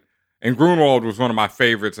 It's like, and Gruenwald was one of my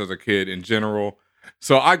favorites as a kid in general.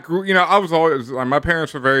 So I grew, I was always, like, my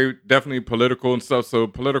parents were very definitely political and stuff. So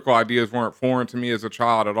political ideas weren't foreign to me as a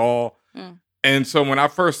child at all. And so when I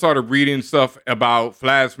first started reading stuff about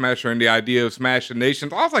Flag Smasher and the idea of smashing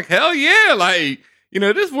nations, I was like, hell yeah. Like,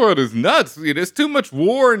 this world is nuts. There's too much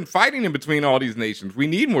war and fighting in between all these nations. We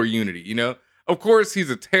need more unity, Of course,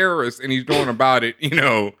 he's a terrorist and he's going about it, in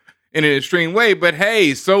an extreme way. But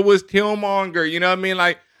hey, so was Killmonger. You know what I mean?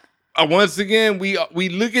 Like, once again, we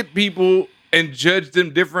look at people and judge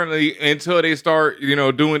them differently until they start,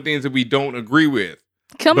 doing things that we don't agree with.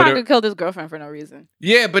 Killmonger killed his girlfriend for no reason.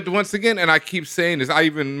 Yeah, but once again, and I keep saying this, I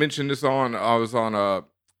even mentioned this I was on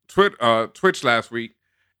Twitch last week,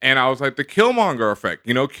 and I was like, the Killmonger effect,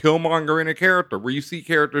 Killmonger in a character, where you see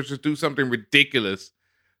characters just do something ridiculous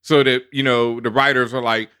so that, the writers are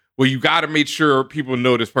like, well, you got to make sure people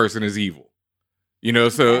know this person is evil.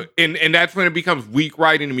 So, and that's when it becomes weak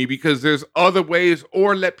writing to me, because there's other ways,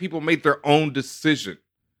 or let people make their own decision.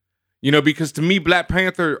 Because to me, Black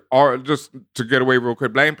Panther, or just to get away real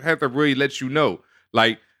quick, Black Panther really lets you know,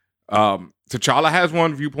 like, T'Challa has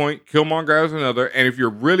one viewpoint, Killmonger has another, and if you're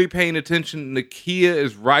really paying attention, Nakia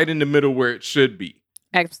is right in the middle where it should be.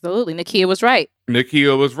 Absolutely. Nakia was right.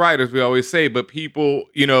 Nakia was right, as we always say, but people,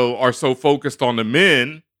 are so focused on the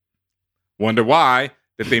men, wonder why,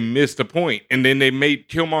 that they missed the point. And then they made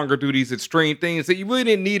Killmonger do these extreme things that you really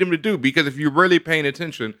didn't need him to do, because if you're really paying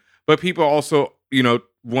attention, but people also,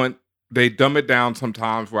 they dumb it down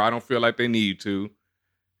sometimes where I don't feel like they need to.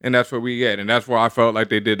 And that's what we get. And that's where I felt like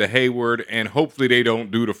they did the Hayward, and hopefully they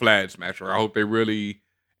don't do the Flag Smasher. I hope they really,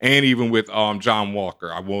 and even with John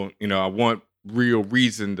Walker, I want real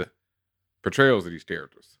reasoned portrayals of these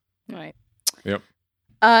characters. Right. Yep.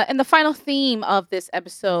 And the final theme of this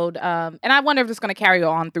episode, and I wonder if this is going to carry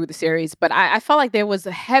on through the series, but I felt like there was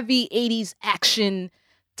a heavy 80s action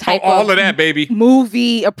type all of that, baby.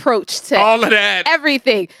 Movie approach to all of that,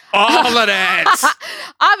 everything. All of that.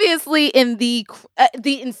 Obviously, in the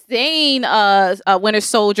insane Winter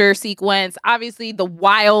Soldier sequence, obviously the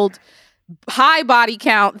wild high body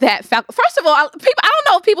count that first of all, I don't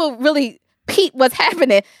know if people really peep what's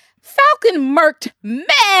happening. Falcon murked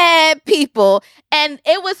mad people, and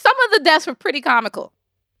some of the deaths were pretty comical.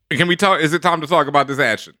 Can we talk? Is it time to talk about this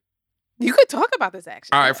action? You could talk about this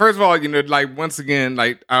action. All right. First of all, once again,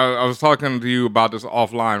 I was talking to you about this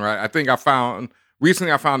offline, right? I think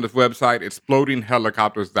recently I found this website,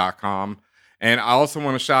 explodinghelicopters.com. And I also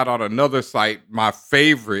want to shout out another site, my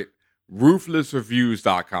favorite,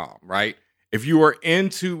 ruthlessreviews.com, right? If you are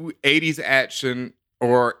into 80s action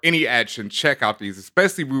or any action, check out these,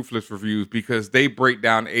 especially Ruthless Reviews, because they break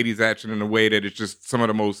down 80s action in a way that it's just some of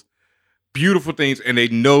the most beautiful things, and they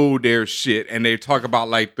know their shit. And they talk about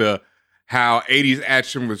how 80s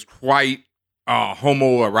action was quite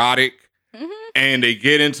homoerotic. Mm-hmm. And they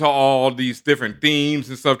get into all these different themes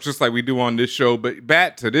and stuff, just like we do on this show. But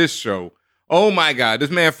back to this show. Oh my God, this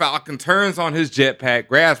man Falcon turns on his jetpack,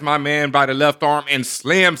 grabs my man by the left arm, and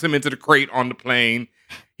slams him into the crate on the plane.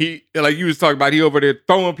 He, like you was talking about, he over there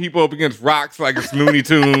throwing people up against rocks like it's Looney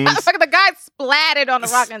Tunes. The guy splattered on the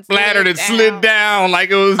rock and slid down like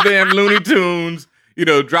it was damn Looney Tunes.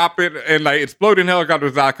 Drop it. And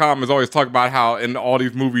explodinghelicopters.com is always talking about how in all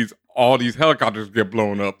these movies, all these helicopters get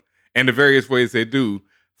blown up, and the various ways they do.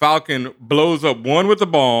 Falcon blows up one with a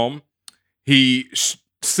bomb. He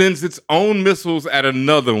sends its own missiles at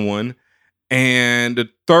another one. And the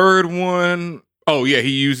third one, he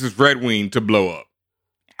uses Red Wing to blow up.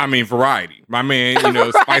 I mean, variety. My man,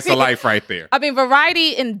 spice of life right there. I mean, variety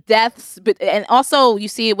in deaths, and also you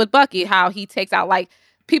see it with Bucky, how he takes out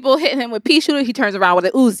people hitting him with pea shooter, he turns around with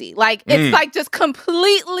an Uzi. Like, it's like just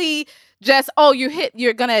completely just,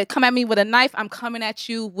 you're gonna come at me with a knife, I'm coming at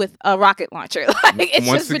you with a rocket launcher. Like, it's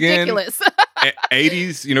Once just again, ridiculous.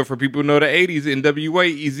 80s, you know, for people who know the 80s, NWA,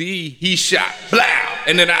 Easy, he shot, blah,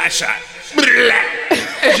 and then I shot, blah.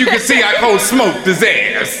 As you can see, I cold smoked his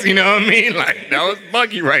ass. You know what I mean? Like, that was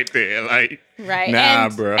Bucky right there. Like, right. Nah,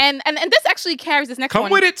 bro. And this actually carries, this next one.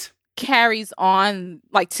 Come with it. Carries on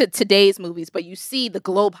like to today's movies, but you see the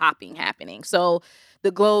globe hopping happening. So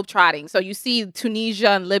the globe trotting. So you see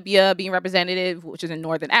Tunisia and Libya being represented, which is in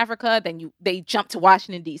Northern Africa. Then they jump to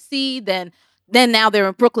Washington, D.C. Then now they're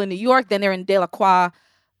in Brooklyn, New York. Then they're in Delacroix,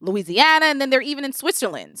 Louisiana. And then they're even in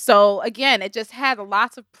Switzerland. So again, it just had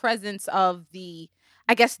lots of presence of the,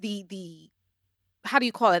 I guess the how do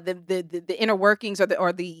you call it? The inner workings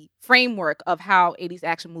or the framework of how 80s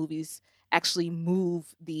action movies actually move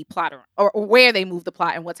the plot or where they move the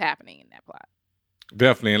plot and what's happening in that plot.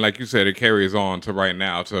 Definitely. And like you said, it carries on to right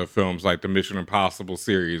now to films like the Mission Impossible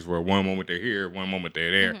series where one moment they're here, one moment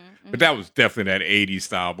they're there. But that was definitely that 80s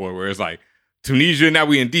style, boy, where it's like Tunisia, now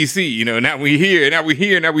we in DC, you know, now we here,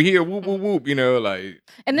 whoop, whoop, whoop, you know, like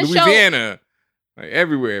and Louisiana, like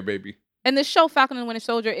everywhere, baby. And the show Falcon and the Winter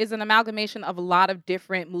Soldier is an amalgamation of a lot of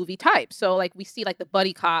different movie types. So like we see like the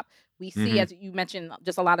buddy cop, we see, as you mentioned,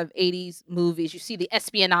 just a lot of 80s movies. You see the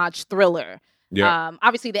espionage thriller. Yeah.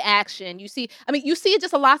 Obviously the action. You see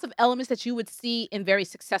just a lot of elements that you would see in very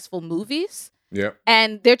successful movies. Yeah.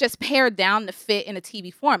 And they're just pared down to fit in a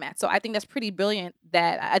TV format. So I think that's pretty brilliant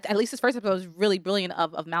that at least this first episode was really brilliant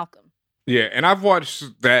of Malcolm. Yeah. And I've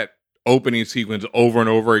watched that opening sequence over and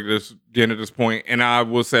over again at this point. And I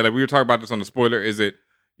will say, like we were talking about this on the spoiler, is it,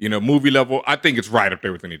 you know, movie level? I think it's right up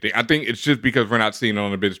there with anything. I think it's just because we're not seeing it on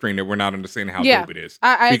the big screen that we're not understanding how dope it is.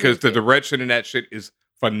 I because the direction in that shit is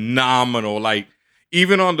phenomenal. Like,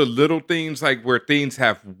 even on the little things, like where things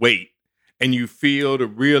have weight and you feel the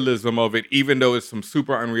realism of it, even though it's some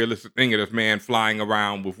super unrealistic thing of this man flying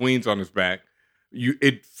around with wings on his back,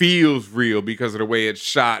 it feels real because of the way it's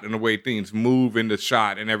shot and the way things move in the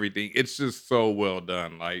shot and everything. It's just so well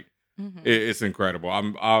done. Like, it's incredible.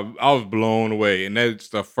 I was blown away, and that's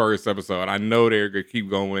the first episode. I know they're gonna keep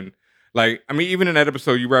going. Like, I mean, even in that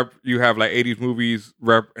episode, you have like 80s movies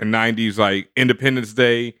and 90s, like Independence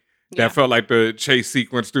Day. That felt like the chase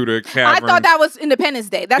sequence through the cavern. I thought that was Independence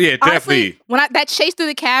Day. That's, yeah, honestly, definitely. When that chase through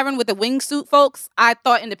the cavern with the wingsuit folks, I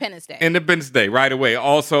thought Independence Day. Independence Day, right away.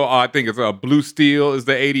 Also, I think it's Blue Steel is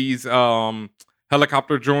the 80s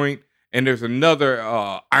helicopter joint. And there's another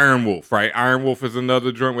Iron Wolf, right? Iron Wolf is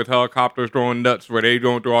another joint with helicopters throwing nuts where they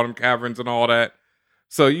going through all them caverns and all that.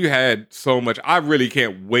 So you had so much. I really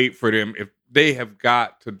can't wait for them. If they have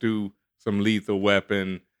got to do some Lethal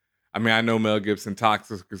Weapon. I mean, I know Mel Gibson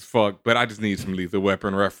toxic as fuck, but I just need some Lethal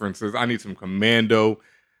Weapon references. I need some Commando.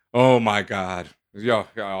 Oh my God.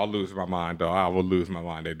 I'll lose my mind, though. I will lose my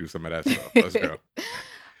mind. They do some of that stuff. Let's go.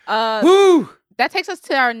 Woo! That takes us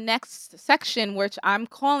to our next section, which I'm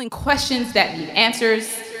calling Questions That Need Answers.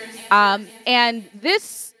 And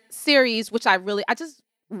this series, what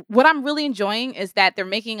I'm really enjoying is that they're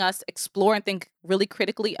making us explore and think really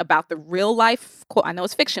critically about the real life, quote, I know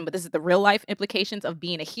it's fiction, but this is the real life implications of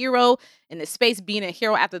being a hero in this space, being a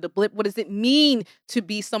hero after the blip. What does it mean to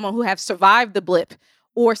be someone who have survived the blip,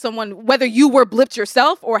 or someone, whether you were blipped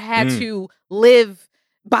yourself or had to live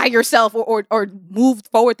by yourself or moved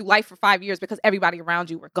forward through life for 5 years because everybody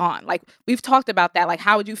around you were gone. Like, we've talked about that. Like,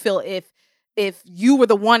 how would you feel if you were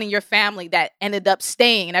the one in your family that ended up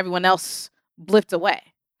staying and everyone else blipped away?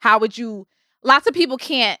 How would you, lots of people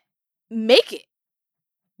can't make it.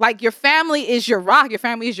 Like, your family is your rock, your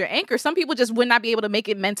family is your anchor. Some people just would not be able to make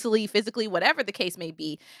it mentally, physically, whatever the case may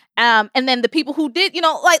be. And then the people who did, you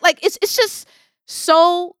know, like it's just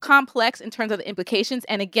so complex in terms of the implications.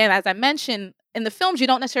 And again, as I mentioned, in the films, you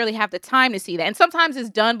don't necessarily have the time to see that. And sometimes it's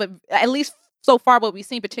done, but at least so far what we've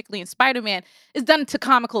seen, particularly in Spider-Man, is done to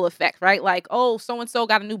comical effect, right? Like, oh, so-and-so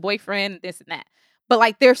got a new boyfriend, this and that. But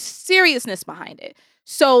like, there's seriousness behind it.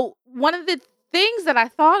 So one of the things that I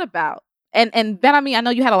thought about, and Benhameen, I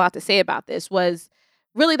know you had a lot to say about this, was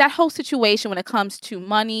really that whole situation when it comes to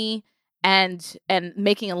money and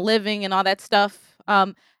making a living and all that stuff.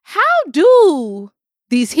 How do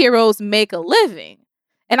these heroes make a living?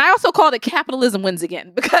 And I also called it capitalism wins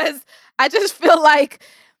again, because I just feel like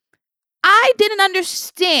I didn't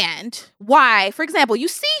understand why, for example, you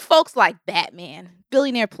see folks like Batman,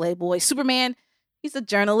 billionaire playboy, Superman, he's a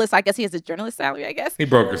journalist. I guess he has a journalist salary, I guess. He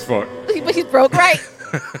broke as fuck. But he's broke, right?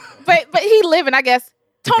 but he living, I guess.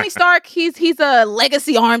 Tony Stark, he's a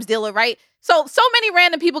legacy arms dealer, right? So many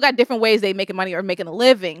random people got different ways they making money or making a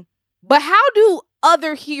living. But how do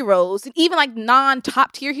other heroes, and even like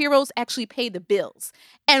non-top tier heroes, actually pay the bills?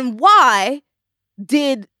 And why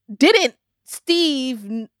didn't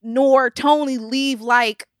Steve nor Tony leave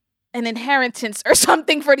like an inheritance or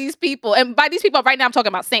something for these people? And by these people, right now I'm talking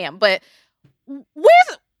about Sam, but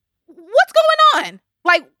what's going on?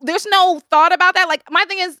 Like, there's no thought about that. Like, my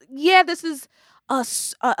thing is, yeah, this is not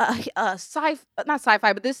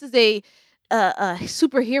sci-fi, but this is a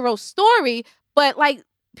superhero story, but like,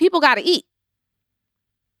 people gotta eat.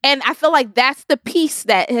 And I feel like that's the piece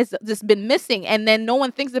that has just been missing. And then no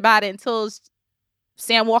one thinks about it until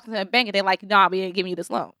Sam walks into the bank and they're like, nah, we ain't giving you this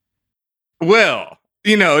loan. Well,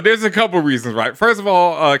 there's a couple reasons, right? First of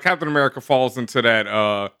all, Captain America falls into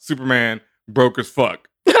that Superman broke as fuck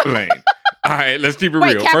lane. All right, let's keep it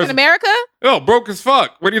real. Captain America? Oh, broke as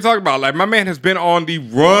fuck. What are you talking about? Like, my man has been on the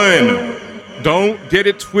run. Don't get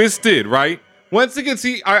it twisted, right? Once again,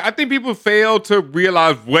 I think people fail to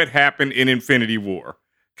realize what happened in Infinity War.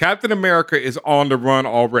 Captain America is on the run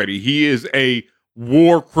already. He is a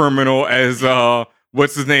war criminal, as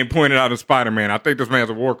what's his name pointed out in Spider-Man. I think this man's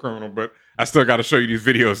a war criminal, but I still got to show you these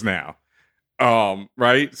videos now.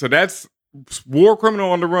 Right? So that's war criminal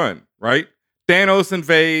on the run, right? Thanos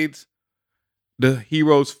invades. The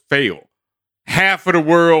heroes fail. Half of the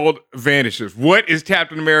world vanishes. What is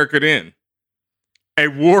Captain America then? A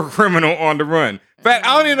war criminal on the run. In fact,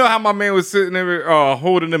 I don't even know how my man was sitting there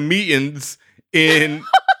holding the meetings in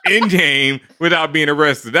Endgame without being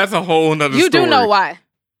arrested. That's a whole nother story. You do know why.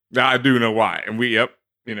 I do know why. And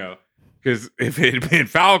because if it had been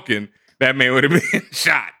Falcon, that man would have been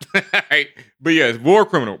shot. Right? But yes, war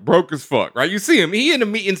criminal, broke as fuck, right? You see him, he in the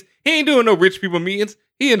meetings, he ain't doing no rich people meetings,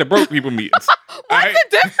 he in the broke people meetings. What's the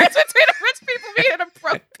difference between a rich people meeting and a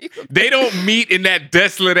broke people meeting? They don't meet in that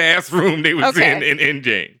desolate ass room they was in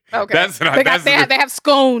Endgame. Okay. They have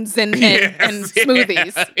scones and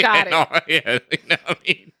smoothies. Yeah, Got it. Yeah, what I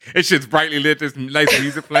mean? It shit's brightly lit, there's nice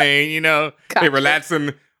music playing, They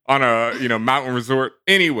relaxing on a mountain resort.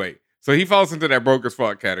 Anyway, so he falls into that broke as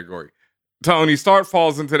fuck category. Tony Stark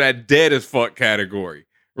falls into that dead as fuck category,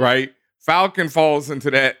 right? Falcon falls into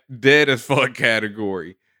that dead as fuck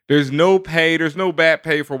category. There's no pay, there's no bad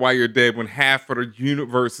pay for why you're dead when half of the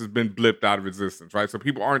universe has been blipped out of existence, right? So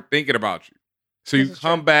people aren't thinking about you. So you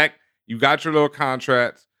come back, you got your little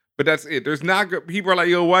contracts, but that's it. There's not good people are like,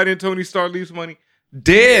 yo, why didn't Tony Stark leave some money?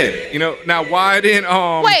 Dead. Now why didn't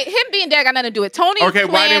wait, him being dead got nothing to do with it. Tony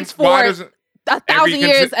plans for why doesn't 1,000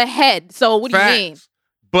 years ahead. So what do you mean?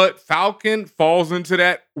 But Falcon falls into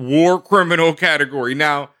that war criminal category.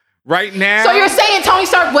 Now, right now... So you're saying Tony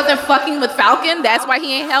Stark wasn't fucking with Falcon? That's why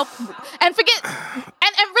he ain't helped? And forget...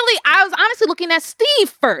 And really, I was honestly looking at Steve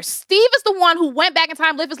first. Steve is the one who went back in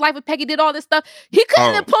time, lived his life with Peggy, did all this stuff. He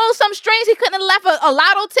couldn't have pulled some strings. He couldn't have left a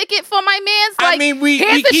lotto ticket for my man's. Like,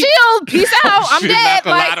 here's the shield. Peace out. I'm dead. Not the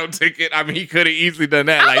lotto ticket. I mean, he could have easily done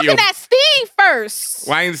that. I'm looking at Steve first.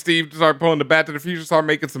 Why didn't Steve start pulling the Back to the Future, start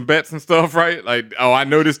making some bets and stuff, right? Like, oh, I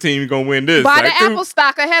know this team gonna win this. Buy the Apple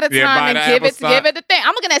stock ahead of time and give it the thing.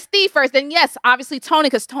 I'm looking at Steve first. Then yes, obviously Tony,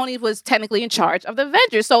 because Tony was technically in charge of the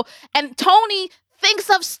Avengers. So, and Tony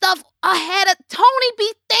thinks of stuff ahead of Tony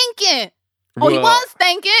be thinking. He was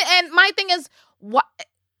thinking. And my thing is, what?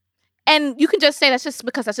 And you can just say that's just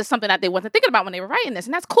because that's just something that they wasn't thinking about when they were writing this.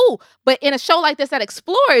 And that's cool. But in a show like this that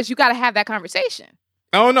explores, you got to have that conversation.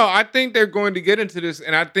 Oh, no, I think they're going to get into this.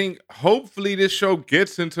 And I think hopefully this show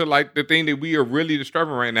gets into like the thing that we are really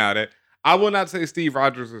disturbing right now. That I will not say Steve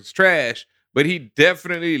Rogers is trash, but he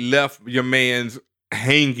definitely left your man's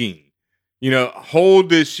hanging. Hold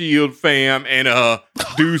this shield, fam, and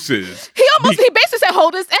deuces. He basically said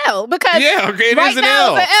hold this L because it right is an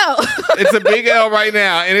now L. It's a big L right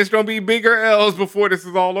now, and it's gonna be bigger L's before this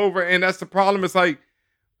is all over. And that's the problem. It's like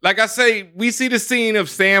I say, we see the scene of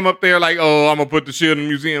Sam up there, like, oh, I'm gonna put the shield in the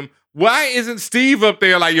museum. Why isn't Steve up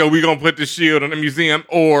there, like, yo, we gonna put the shield in the museum,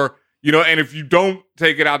 or and if you don't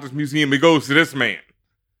take it out this museum, it goes to this man.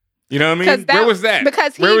 You know what I mean? Where was that?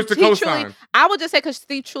 Because where was the cosign? I would just say because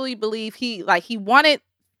Steve truly believed he wanted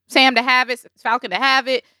Sam to have it, Falcon to have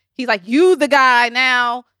it. He's like, you the guy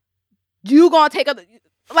now. You gonna take up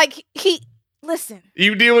listen.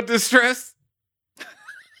 You deal with this stress?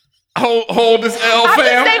 Hold this L, fam. I'm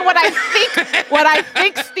just saying what I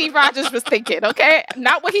think Steve Rogers was thinking, okay?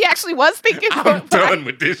 Not what he actually was thinking. I'm done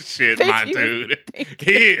with this shit, my dude.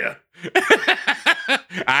 Here.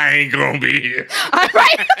 I ain't gonna be here. All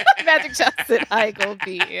right. Magic Johnson, I ain't gonna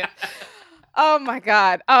be here. Oh my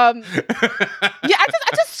God. I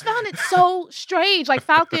just found it so strange. Like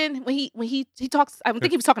Falcon, when he talks, I think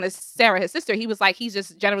he was talking to Sarah, his sister, he was like, he's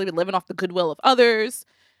just generally been living off the goodwill of others.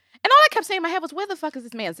 And all I kept saying in my head was, where the fuck is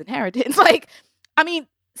this man's inheritance? Like, I mean,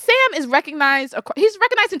 Sam is recognized. He's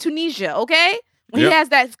recognized in Tunisia. Okay, when he has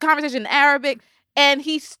that conversation in Arabic, and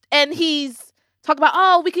he's talking about,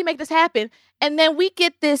 oh, we can make this happen, and then we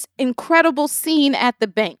get this incredible scene at the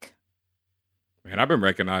bank. Man, I've been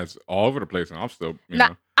recognized all over the place, and I'm still, you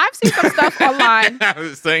know. I've seen some stuff online.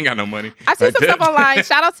 I still ain't got no money. I've seen some stuff online.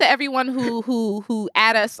 Shout out to everyone who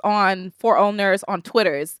add us on For Owners on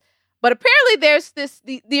Twitters. But apparently there's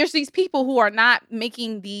these people who are not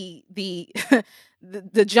making the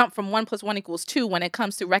the jump from 1 + 1 = 2 when it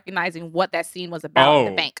comes to recognizing what that scene was about in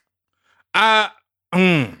the bank. I've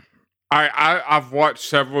watched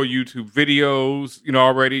several YouTube videos, you know,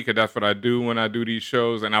 already, because that's what I do when I do these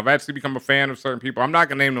shows. And I've actually become a fan of certain people. I'm not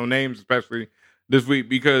going to name no names, especially this week,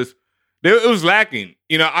 because it was lacking.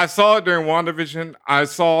 You know, I saw it during WandaVision. I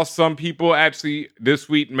saw some people actually this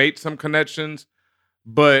week make some connections,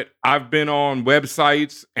 but I've been on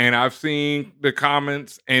websites and I've seen the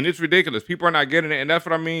comments, and it's ridiculous. People are not getting it. And that's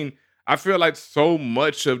what I mean. I feel like so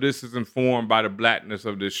much of this is informed by the blackness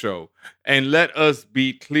of this show. And let us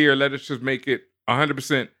be clear. Let us just make it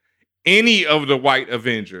 100%. Any of the white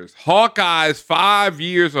Avengers, Hawkeye's 5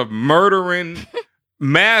 years of mass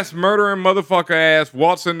murdering motherfucker ass,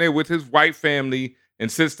 walks in there with his white family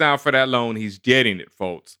and sits down for that loan. He's getting it,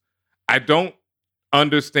 folks. I don't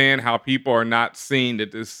understand how people are not seeing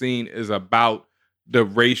that this scene is about the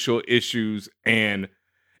racial issues, and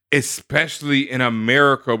especially in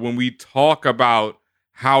America, when we talk about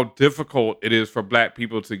how difficult it is for black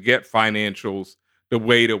people to get financials the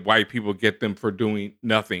way that white people get them for doing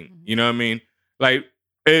nothing. You know what I mean? Like,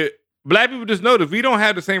 black people just know that we don't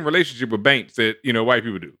have the same relationship with banks that, you know, white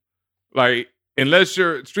people do. Like, unless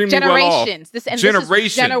you're extremely well off.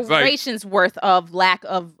 Generations worth of lack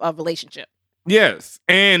of relationship. Yes.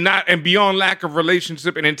 And beyond lack of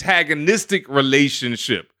relationship, an antagonistic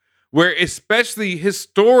relationship. Where especially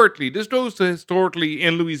historically, this goes to historically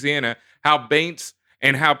in Louisiana, how banks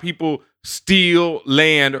and how people steal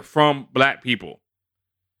land from black people.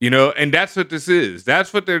 You know, and that's what this is.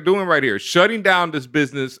 That's what they're doing right here. Shutting down this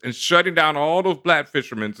business and shutting down all those black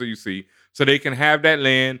fishermen, so you see, so they can have that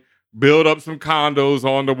land, build up some condos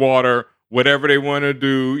on the water, whatever they want to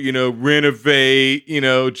do, you know, renovate, you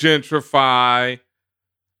know, gentrify.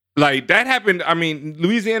 Like, that happened. I mean,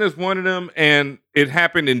 Louisiana's one of them, and it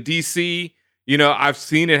happened in D.C. You know, I've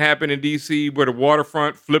seen it happen in D.C. where the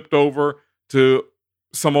waterfront flipped over to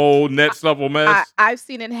some old next level mess. I've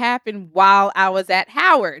seen it happen while I was at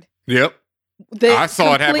Howard. Yep. I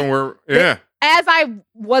saw it happen where, as I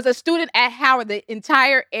was a student at Howard, the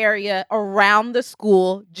entire area around the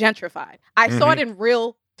school gentrified. I saw it in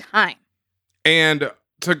real time. And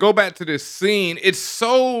to go back to this scene, it's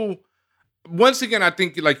so... Once again, I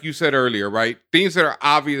think, like you said earlier, right? Things that are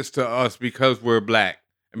obvious to us because we're black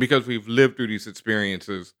and because we've lived through these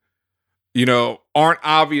experiences, you know, aren't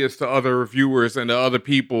obvious to other viewers and to other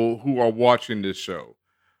people who are watching this show.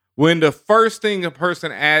 When the first thing a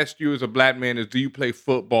person asks you as a black man is, do you play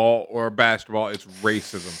football or basketball? It's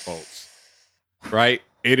racism, folks. Right?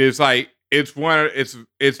 It is like, it's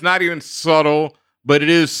not even subtle, but it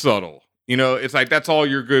is subtle. You know, it's like, that's all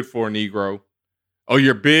you're good for, Negro. Oh,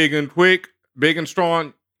 you're big and quick, big and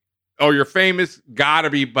strong. Oh, you're famous. Gotta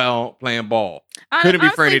be playing ball. Couldn't be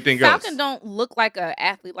for anything Falcon else. Falcon don't look like an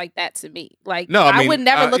athlete like that to me. Like, no, I would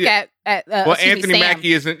never look at well, Anthony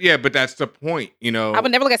Mackie isn't. Yeah, but that's the point. You know, I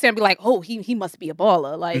would never look at Sam and be like, oh, he must be a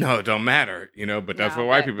baller. Like, no, it don't matter. You know, but that's what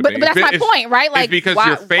white people think. But that's my point, right? Like, it's because why,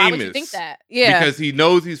 you're famous. Why would you think that? Yeah, because he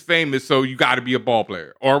knows he's famous, so you got to be a ball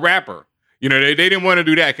player or a rapper. You know, they didn't want to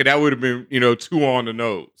do that because that would have been, you know, too on the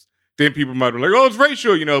nose. Then people might be like, oh, it's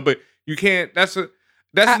racial, you know, but you can't. That's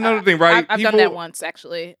another thing, right? I've done that once,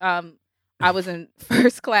 actually. I was in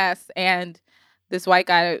first class, and this white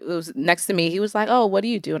guy who was next to me, he was like, oh, what do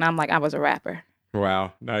you do? And I'm like, I was a rapper.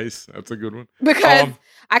 Wow, nice. That's a good one. Because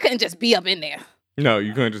I couldn't just be up in there. No,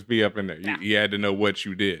 you couldn't just be up in there. No. You had to know what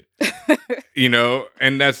you did. You know,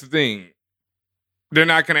 and that's the thing. They're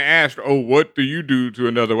not going to ask, oh, what do you do to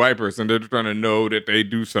another white person? They're just trying to know that they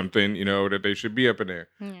do something, you know, that they should be up in there.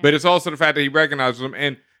 Yeah. But it's also the fact that he recognizes them.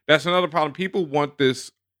 And that's another problem. People want this.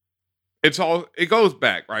 It goes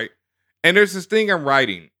back, right? And there's this thing in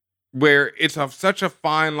writing where it's such a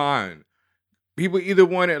fine line. People either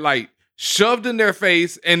want it like shoved in their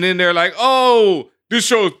face, and then they're like, oh, this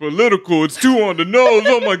show is political. It's too on the nose.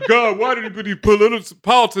 Oh my God, why did he put these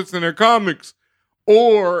politics in their comics?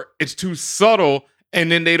 Or it's too subtle,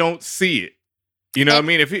 and then they don't see it. You know what I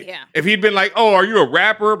mean? If he'd been like, oh, are you a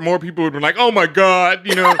rapper? More people would have been like, oh my God,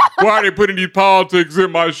 you know, why are they putting these politics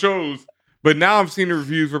in my shows? But now I'm seeing the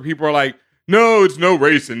reviews where people are like, no, it's no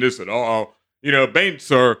race in this at all. You know,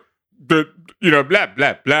 banks are blah,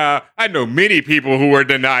 blah, blah. I know many people who were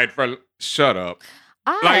denied for... Shut up.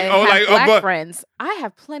 I have black friends. I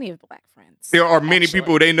have plenty of black friends. There are many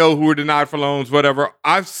people they know who were denied for loans, whatever.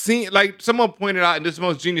 I've seen, like, someone pointed out, and this is the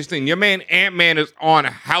most genius thing, your man Ant-Man is on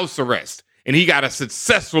house arrest, and he got a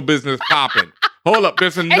successful business popping. Hold up,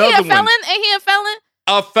 there's another one. Ain't he a felon?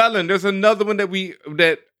 A felon. There's another one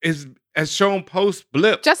that has shown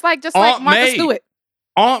post-blip. Just like Martha Stewart.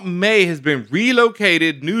 Aunt May has been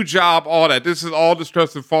relocated, new job, all that. This is all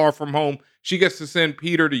distressed and far from home. She gets to send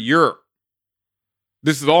Peter to Europe.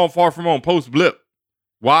 This is all far from home, post-blip.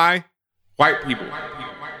 Why? White people.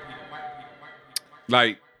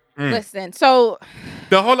 Like, listen, so...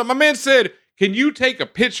 Hold up, my man said, can you take a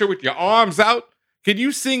picture with your arms out? Can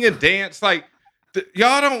you sing and dance? Like,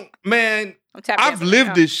 y'all don't, man, I've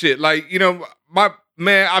lived this shit. Like,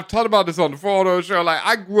 I've talked about this on the photo show. Like,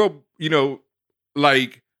 I grew up,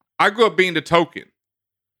 being the token.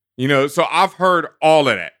 So I've heard all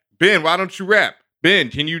of that. Ben, why don't you rap? Ben,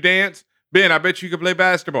 can you dance? Ben, I bet you could play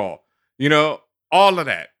basketball. All of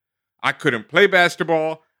that. I couldn't play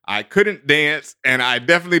basketball. I couldn't dance. And I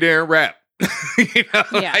definitely didn't rap.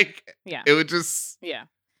 It was just... Yeah.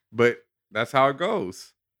 But that's how it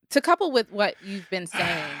goes. To couple with what you've been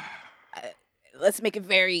saying, let's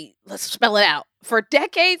spell it out. For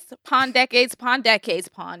decades, upon decades, upon decades,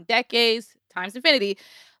 upon decades, times infinity,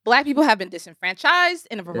 Black people have been disenfranchised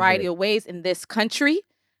in a variety of ways in this country.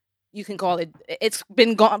 You can call it, it's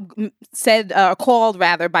been called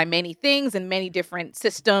by many things and many different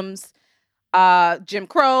systems. Jim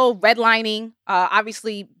Crow, redlining,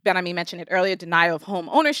 obviously, Benhameen mentioned it earlier, denial of home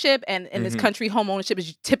ownership. And in this country, home ownership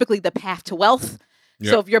is typically the path to wealth. Yep.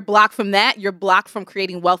 So if you're blocked from that, you're blocked from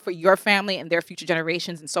creating wealth for your family and their future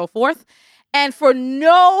generations and so forth. And for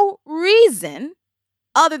no reason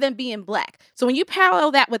other than being Black. So when you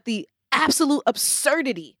parallel that with the absolute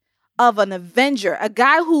absurdity of an Avenger, a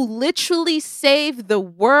guy who literally saved the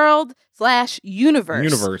world /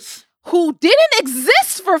 universe, who didn't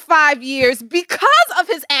exist for 5 years because of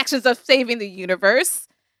his actions of saving the universe,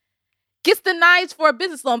 gets denied for a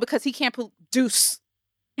business loan because he can't produce,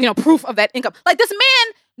 proof of that income. Like, this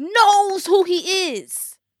man knows who he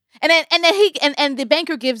is, and then the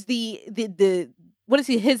banker gives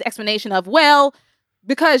his explanation of, well,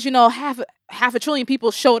 because half a trillion people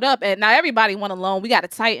showed up and not everybody want a loan, we got to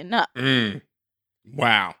tighten up.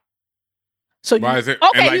 Wow. So why is it?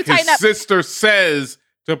 Okay, and you tighten up. His sister says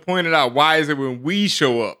to point it out. Why is it when we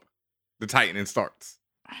show up, the tightening starts?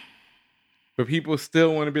 But people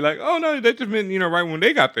still want to be like, oh no, that just meant right when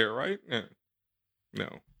they got there, right? Yeah. No.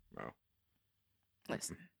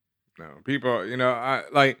 Listen. No, people. I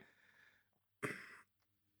like.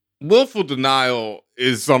 Willful denial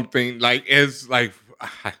is something like I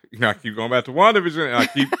keep going back to WandaVision and I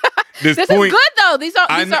keep this point. This is good though. These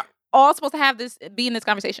are all supposed to be in this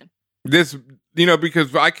conversation. This,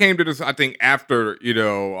 because I came to this, I think after,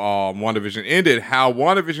 WandaVision ended, how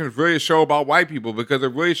WandaVision is really a show about white people because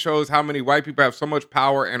it really shows how many white people have so much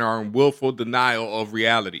power and are in willful denial of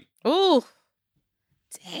reality. Ooh.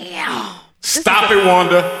 Damn. Stop it,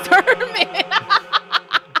 Wanda.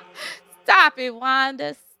 Stop it,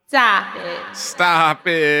 Wanda. Stop it. Stop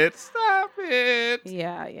it. Stop it.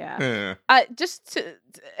 Yeah. I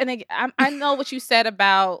know what you said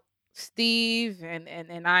about Steve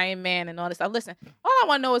and Iron Man and all this stuff. Listen, all I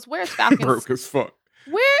want to know is where's Falcon? Broke as fuck.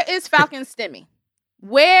 Where is Falcon's Stimmy?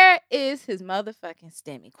 Where is his motherfucking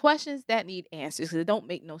Stimmy? Questions that need answers because it don't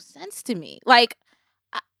make no sense to me. Like,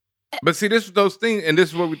 but see, this is those things, and this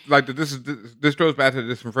is what we like. This goes back to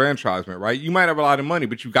disenfranchisement, right? You might have a lot of money,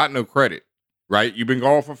 but you got no credit, right? You've been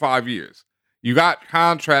gone for 5 years. You got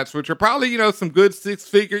contracts, which are probably some good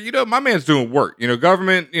 6-figure. My man's doing work.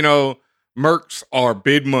 Government. Mercs are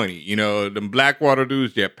big money. The Blackwater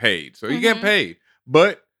dudes get paid, so he get paid.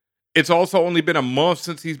 But it's also only been a month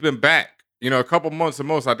since he's been back. A couple months at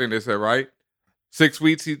most, I think they said, right? 6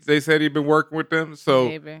 weeks, they said he'd been working with them.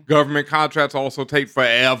 So government contracts also take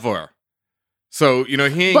forever. So, he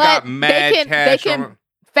ain't got mad cash. They can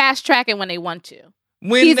fast track it when they want to.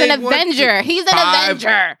 He's an Avenger. He's an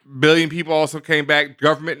Avenger. 5 billion people also came back.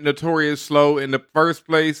 Government notorious slow in the first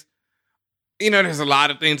place. There's a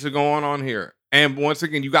lot of things that are going on here. And once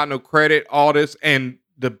again, you got no credit, all this. And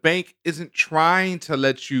the bank isn't trying to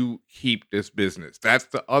let you keep this business. That's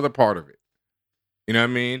the other part of it. You know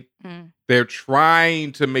what I mean? They're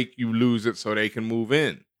trying to make you lose it so they can move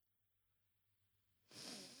in.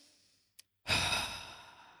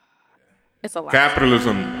 It's a lot.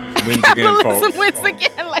 Capitalism wins again, folks. Capitalism wins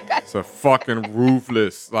again. It's a fucking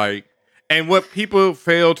ruthless. And what people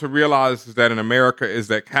fail to realize is that in America is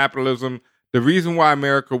that capitalism, the reason why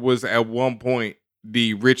America was at one point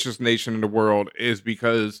the richest nation in the world is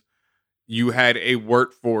because you had a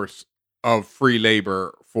workforce of free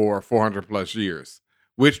labor for 400 plus years,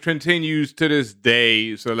 which continues to this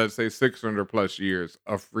day. So let's say 600 plus years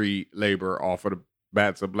of free labor off of the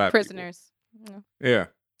backs of black prisoners. people. Yeah.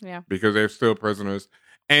 Yeah. Because they're still prisoners.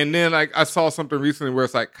 And then like I saw something recently where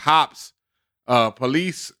it's like cops,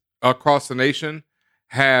 police across the nation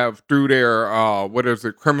have through their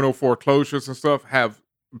criminal foreclosures and stuff have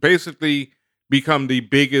basically become the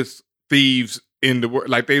biggest thieves in the world.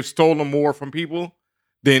 Like they've stolen more from people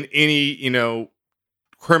than any,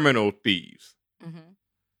 criminal thieves. Mm-hmm.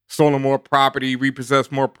 Stolen more property,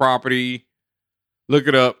 repossessed more property. Look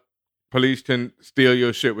it up. Police can steal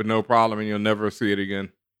your shit with no problem and you'll never see it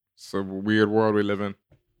again. It's a weird world we live in.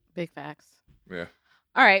 Big facts. Yeah.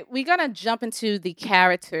 All right, we're gonna jump into the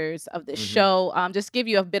characters of the show. Just give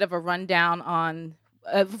you a bit of a rundown on.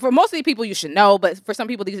 For most of the people, you should know, but for some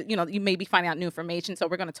people, you may be finding out new information. So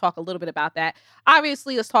we're gonna talk a little bit about that.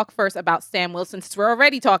 Obviously, let's talk first about Sam Wilson, since we're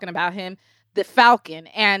already talking about him, the Falcon.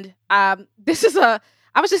 And this is I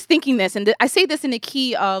was just thinking this, and I say this in the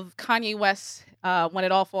key of Kanye West, "When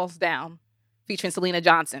It All Falls Down," featuring Selena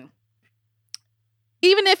Johnson.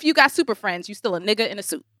 Even if you got super friends, you still a nigga in a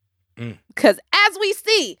suit. Because as we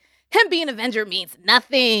see, him being an Avenger means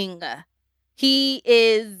nothing. He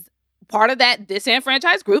is part of that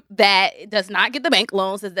disenfranchised group that does not get the bank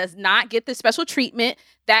loans, that does not get the special treatment,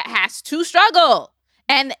 that has to struggle.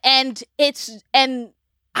 And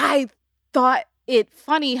I thought it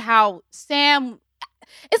funny how Sam,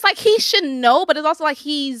 it's like he should know, but it's also like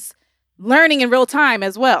he's learning in real time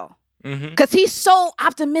as well. Because he's so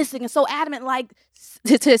optimistic and so adamant, like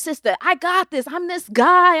to his sister, I got this. I'm this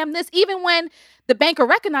guy. I'm this. Even when the banker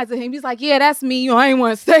recognizes him, he's like, yeah, that's me. I ain't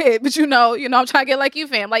want to say it, but I'm trying to get like you,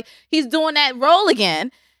 fam. Like he's doing that role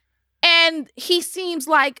again. And he seems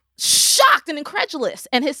like shocked and incredulous.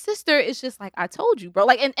 And his sister is just like, I told you, bro.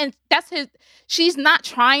 Like, and that's she's not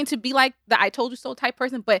trying to be like the I told you so type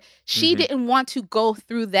person, but she didn't want to go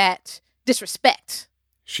through that disrespect.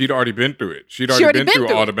 She'd already been through it. She'd already been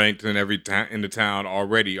through all the banks in in the town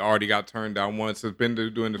already. Already got turned down once. Has been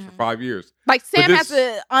doing this for 5 years. Like Sam has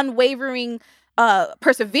an unwavering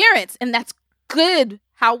perseverance, and that's good.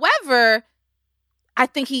 However, I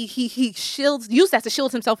think he used that to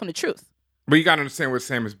shield himself from the truth. But you got to understand what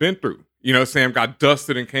Sam has been through. Sam got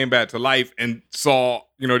dusted and came back to life and saw,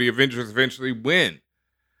 the Avengers eventually win.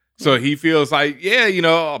 So he feels like, yeah,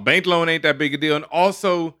 a bank loan ain't that big a deal. And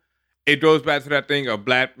also, it goes back to that thing of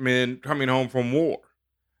black men coming home from war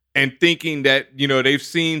and thinking that, they've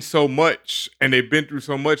seen so much and they've been through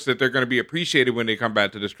so much that they're going to be appreciated when they come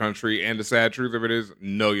back to this country. And the sad truth of it is,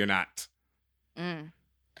 no, you're not. And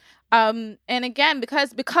again,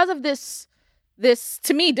 because of this,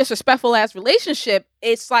 to me, disrespectful ass relationship,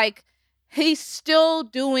 it's like he's still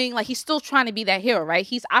trying to be that hero, right?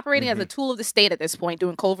 He's operating as a tool of the state at this point,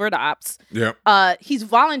 doing covert ops. Yeah. He's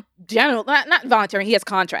not volunteering. He has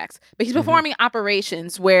contracts, but he's performing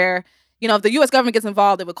operations where, if the U.S. government gets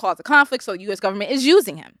involved, it would cause a conflict. So the U.S. government is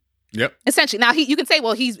using him. Yep. Essentially, now you can say,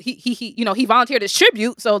 well, he volunteered as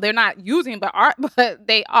tribute, so they're not using him, but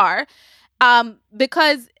they are,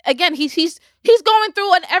 because again, he's going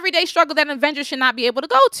through an everyday struggle that an Avenger should not be able to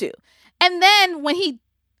go to, and then when he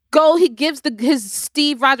gives his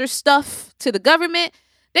Steve Rogers stuff to the government,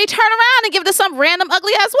 they turn around and give it to some random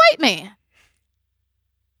ugly ass white man.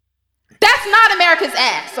 That's not America's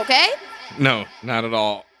ass, okay? No, not at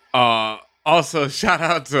all. Also, shout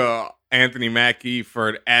out to Anthony Mackie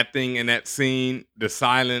for acting in that scene, the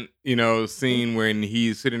silent, scene when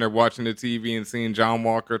he's sitting there watching the TV and seeing John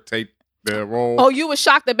Walker take the role. Oh, you were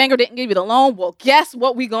shocked that Banger didn't give you the loan? Well, guess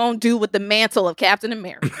what we gonna do with the mantle of Captain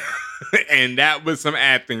America? And that was some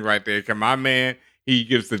acting right there. Cause my man, he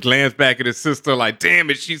gives the glance back at his sister like, damn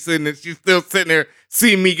it, she's still sitting there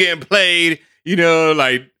seeing me getting played.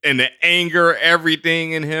 Like, and the anger,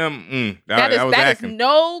 everything in him. That is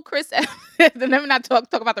no Chris Evans. Let me not talk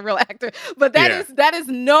about the real actor, but that is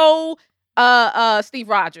no Steve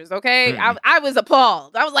Rogers. Okay, I was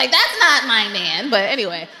appalled. I was like, that's not my man. But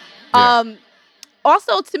anyway,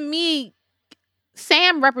 also to me,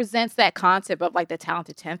 Sam represents that concept of like the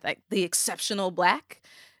talented 10th, like the exceptional black.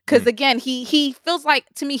 Because again, he feels like,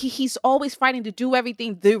 to me, he's always fighting to do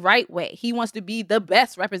everything the right way. He wants to be the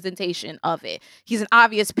best representation of it. He's an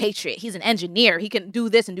obvious patriot. He's an engineer. He can do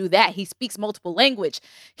this and do that. He speaks multiple language.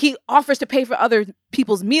 He offers to pay for other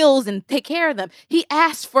people's meals and take care of them. He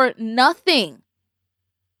asks for nothing.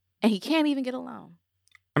 And he can't even get a loan.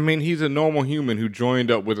 I mean, he's a normal human who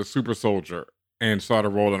joined up with a super soldier and started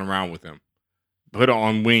rolling around with him. Put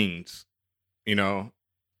on wings,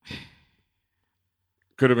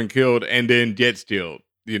 could have been killed and then gets killed,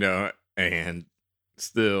 and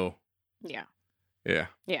still. Yeah. Yeah.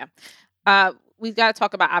 Yeah. We've got to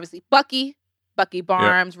talk about, obviously, Bucky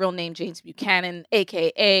Barnes, real name James Buchanan,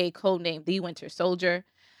 a.k.a. codename The Winter Soldier.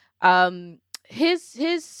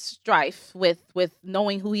 His strife with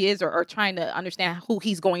knowing who he is or trying to understand who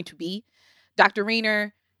he's going to be. Dr.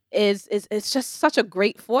 Raynor is just such a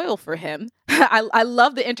great foil for him. I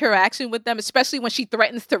love the interaction with them, especially when she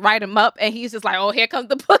threatens to write him up and he's just like, oh, here comes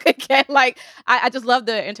the book again. Like, I just love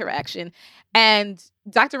the interaction. And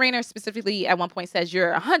Dr. Raynor specifically at one point says,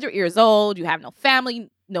 you're 100 years old, you have no family,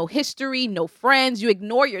 no history, no friends, you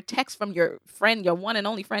ignore your text from your friend, your one and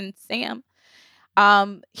only friend, Sam.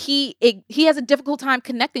 He has a difficult time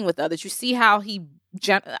connecting with others. You see how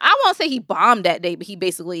I won't say he bombed that day, but he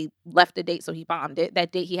basically left the date, so he bombed it.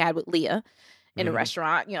 That date he had with Leah in a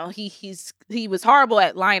restaurant. He was horrible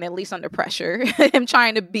at lying, at least under pressure. Him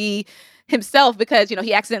trying to be himself because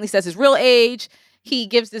he accidentally says his real age. He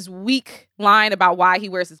gives this weak line about why he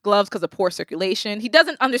wears his gloves because of poor circulation. He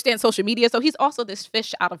doesn't understand social media, so he's also this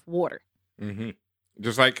fish out of water. Mm-hmm.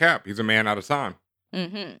 Just like Cap, he's a man out of time.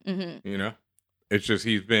 Mm-hmm. Mm-hmm. It's just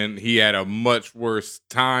he had a much worse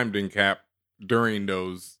time than Cap during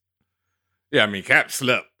those. Yeah, I mean, Cap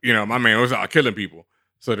slept. My man was out killing people.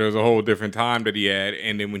 So there's a whole different time that he had.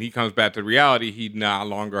 And then when he comes back to reality, he no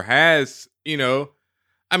longer has,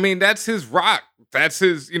 I mean, that's his rock. That's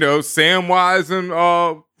his, Samwise and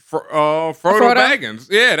Frodo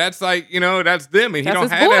Baggins. Yeah, that's like, that's them. And he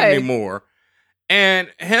don't have that anymore.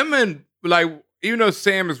 And him and, like, even though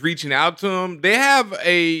Sam is reaching out to him, they have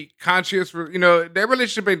a conscious, their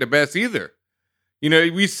relationship ain't the best either.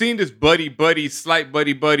 We've seen this slight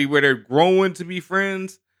buddy where they're growing to be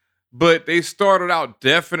friends, but they started out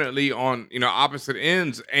definitely on, opposite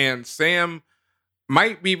ends. And Sam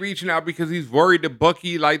might be reaching out because he's worried that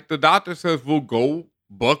Bucky, like the doctor says, will go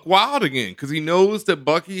buck wild again because he knows that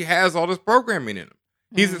Bucky has all this programming in him.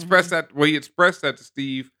 He's expressed that, he expressed that to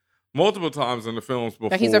Steve multiple times in the films before.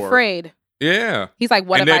 That he's afraid. Yeah. He's like,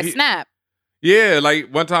 what if I snap? Yeah, like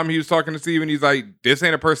one time he was talking to Steve and he's like, this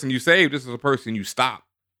ain't a person you save, this is a person you stop.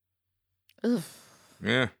 Oof.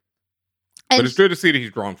 Yeah. But it's good to see that he's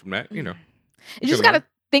grown from that, You just got to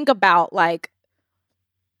think about, like,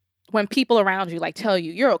 when people around you, like, tell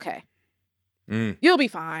you, you're okay. You'll be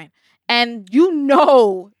fine. And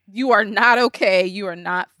you are not okay. You are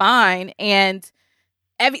not fine. And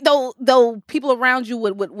though people around you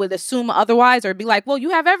would assume otherwise or be like, well,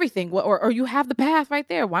 you have everything or you have the path right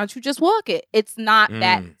there. Why don't you just walk it? It's not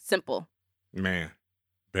that simple. Man,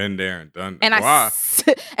 been there and done that.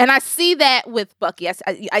 And I see that with Bucky.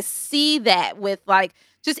 I see that with, like,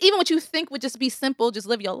 just even what you think would just be simple, just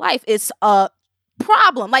live your life. It's a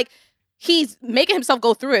problem. Like, he's making himself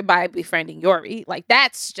go through it by befriending Yuri. Like,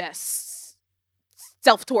 that's just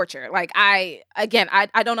self-torture. Like, I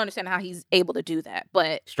don't understand how he's able to do that,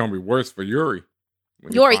 but it's gonna be worse for Yuri.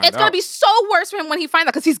 It's gonna be so worse for him when he finds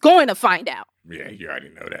out, because he's going to find out. Yeah, you already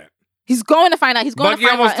know that. He's going to find out. Bucky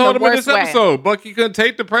almost told him in this episode. Bucky couldn't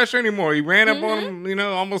take the pressure anymore. He ran up on him,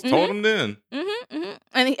 almost told him then.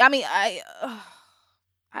 And yeah.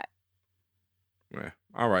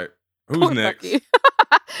 All right. Who's next?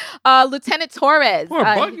 Lieutenant Torres. Poor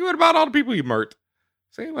Bucky. What about all the people he murked?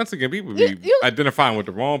 See, once again, people be identifying with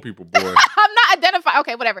the wrong people, boy. I'm not identifying.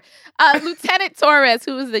 Okay, whatever. Lieutenant Torres,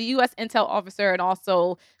 who is the U.S. intel officer and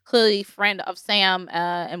also clearly friend of Sam,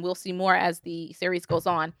 and we'll see more as the series goes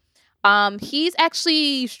on. He's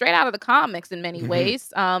actually straight out of the comics in many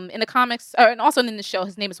ways. In the comics, and also in the show,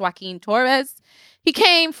 his name is Joaquin Torres. He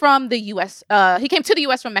came from the U.S. He came to the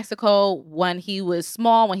U.S. from Mexico when he was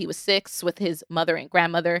small, when he was 6, with his mother and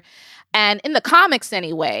grandmother. And in the comics,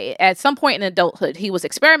 anyway, at some point in adulthood, he was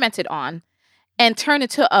experimented on and turned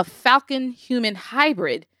into a Falcon human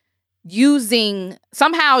hybrid, using,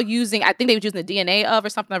 I think they were using the DNA of or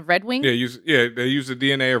something of Red Wing. They use the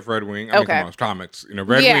DNA of Red Wing. I mean, come on, it's comics. Red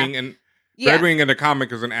Wing and Red Wing in the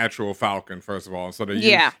comic is an actual Falcon, first of all. So they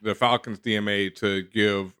use the Falcon's DNA to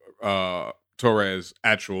give Torres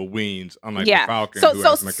actual wings, unlike the Falcon.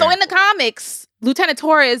 So in the comics, Lieutenant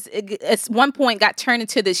Torres at one point got turned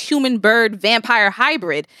into this human bird vampire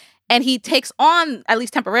hybrid, and he takes on, at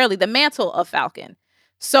least temporarily, the mantle of Falcon.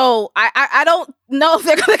 So I don't know if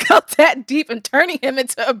they're going to go that deep in turning him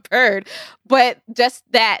into a bird, but just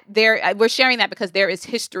that we're sharing that because there is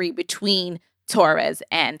history between Torres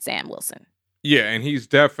and Sam Wilson. Yeah, and he's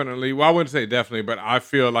definitely, well, I wouldn't say definitely, but I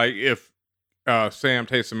feel like if Sam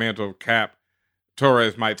takes the mantle of Cap,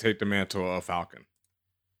 Torres might take the mantle of Falcon.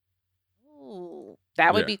 Ooh,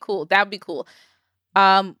 that would be cool. That would be cool.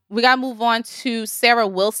 We got to move on to Sarah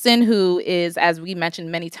Wilson, who is, as we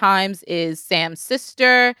mentioned many times, is Sam's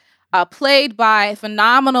sister, played by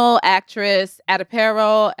phenomenal actress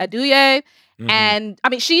Adepero Aduye. And I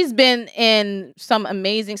mean, she's been in some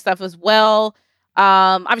amazing stuff as well.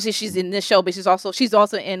 Obviously, she's in this show, but she's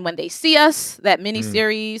also in When They See Us, that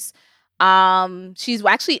miniseries. She's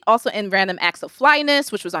actually also in Random Acts of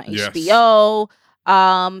Flyness, which was on HBO.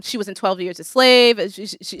 She was in 12 Years a Slave.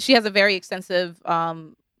 She has a very extensive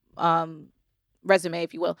resume,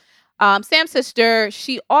 if you will. Sam's sister,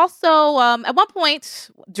 she also, at one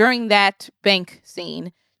point during that bank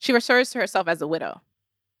scene, she refers to herself as a widow.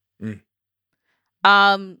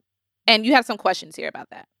 And you have some questions here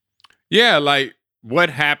about that. Yeah, like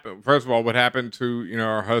what happened? First of all, what happened to,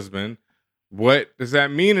 her husband? What does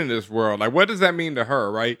that mean in this world? Like, what does that mean to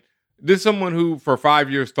her, right? This is someone who for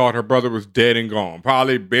 5 years thought her brother was dead and gone.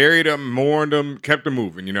 Probably buried him, mourned him, kept him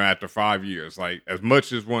moving, after 5 years, like as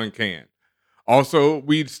much as one can. Also,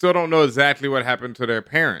 we still don't know exactly what happened to their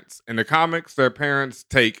parents. In the comics, their parents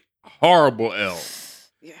take horrible L's.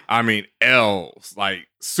 Yeah. I mean, L's, like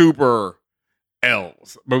super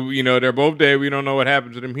L's. But, they're both dead. We don't know what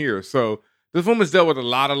happened to them here. So this woman's dealt with a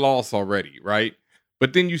lot of loss already, right?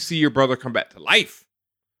 But then you see your brother come back to life.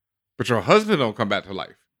 But your husband don't come back to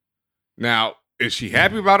life. Now, is she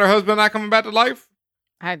happy about her husband not coming back to life?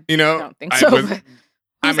 I don't think so. Who's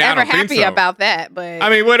ever happy about that? But I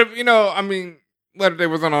mean, what if what if they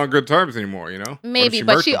wasn't on good terms anymore? Maybe,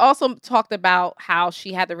 but she also talked about how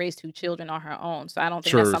she had to raise 2 children on her own. So I don't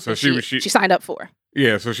think that's something she signed up for.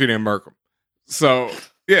 Yeah, so she didn't murk him. So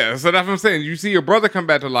yeah, so that's what I'm saying. You see your brother come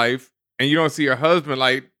back to life, and you don't see your husband.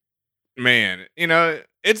 Like, man,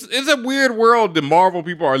 it's a weird world the Marvel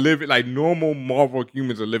people are living, like normal Marvel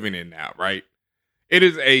humans are living in now, right? It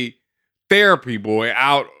is a therapy, boy,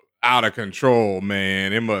 out of control,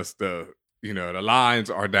 man. It must, the lines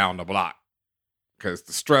are down the block because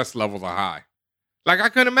the stress levels are high. Like, I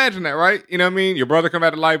couldn't imagine that, right? You know what I mean? Your brother come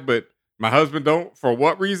back to life, but my husband don't. For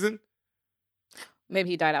what reason?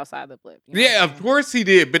 Maybe he died outside the blip. Yeah, of course he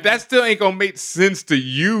did, but that still ain't gonna make sense to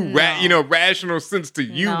you, no. Rational sense to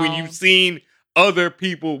you when you've seen other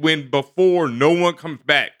people when before no one comes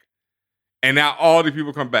back, and now all the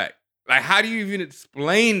people come back. Like, how do you even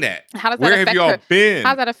explain that? How does that Where affect have y'all been?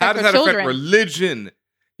 How does that affect How does her that children? affect religion?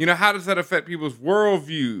 How does that affect people's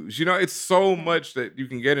worldviews? It's so much that you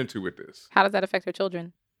can get into with this. How does that affect her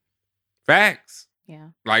children? Facts. Yeah.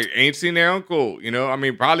 Like, ain't seen their uncle.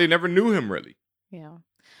 Probably never knew him really. Yeah.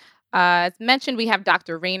 As mentioned, we have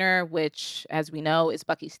Dr. Rayner, which, as we know, is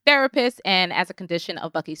Bucky's therapist. And as a condition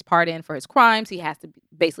of Bucky's pardon for his crimes, he has to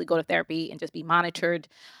basically go to therapy and just be monitored.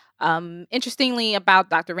 Interestingly about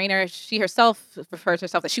Dr. Rayner, she herself refers to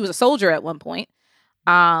herself that she was a soldier at one point.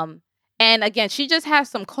 And again, she just has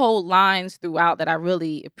some cold lines throughout that I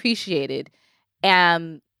really appreciated.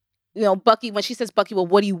 And, Bucky, when she says, Bucky, well,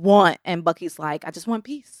 what do you want? And Bucky's like, I just want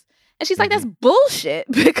peace. And she's like, that's bullshit,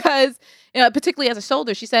 because, particularly as a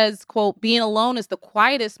soldier, she says, quote, being alone is the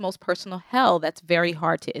quietest, most personal hell that's very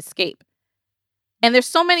hard to escape. And there's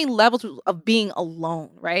so many levels of being alone,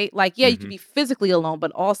 right? Like, yeah, you can be physically alone,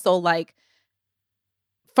 but also like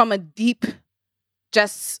from a deep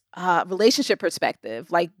just relationship perspective,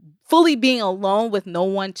 like fully being alone with no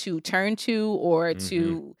one to turn to or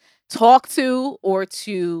to talk to or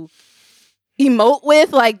to emote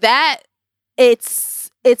with, like that,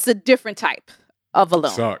 it's a different type of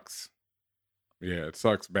alone. Sucks. Yeah, it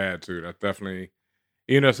sucks bad too. That definitely,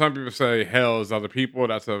 some people say hell is other people.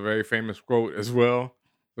 That's a very famous quote as well,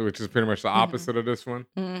 which is pretty much the opposite of this one.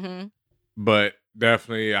 Mm-hmm. But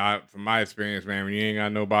definitely, from my experience, man, when you ain't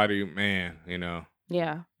got nobody, man,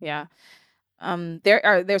 Yeah.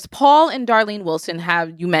 There's Paul and Darlene Wilson.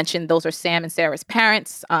 Have you mentioned those are Sam and Sarah's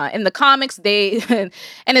parents? In the comics, they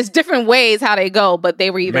and it's different ways how they go, but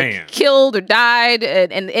they were either killed or died,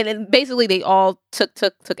 and basically they all took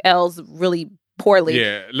L's really poorly.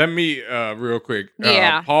 Yeah, let me real quick.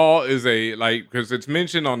 Yeah, Paul is because it's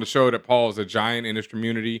mentioned on the show that Paul is a giant in his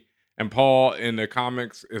community, and Paul in the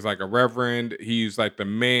comics is like a reverend. He's like the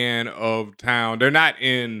man of town. They're not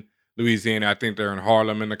in Louisiana. I think they're in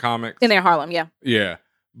Harlem in the comics. And they're in Harlem, yeah. Yeah.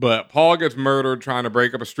 But Paul gets murdered trying to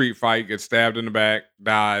break up a street fight, gets stabbed in the back,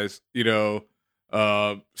 dies. Sam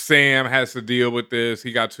has to deal with this.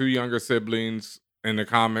 He got 2 younger siblings in the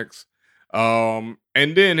comics. And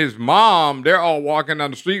then his mom, they're all walking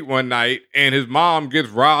down the street one night, and his mom gets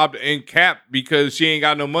robbed and capped because she ain't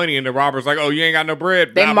got no money. And the robber's like, oh, you ain't got no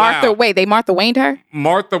bread. They Martha Wayne'd her?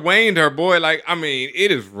 Martha Wayne'd her, boy. Like, I mean, it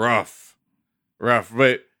is rough.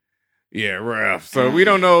 But Yeah, rough. So we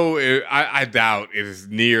don't know. I doubt it is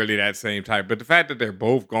nearly that same type. But the fact that they're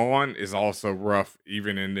both gone is also rough,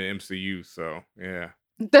 even in the MCU. So yeah.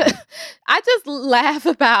 I just laugh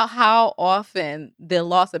about how often the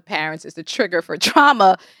loss of parents is the trigger for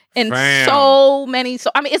trauma in so many.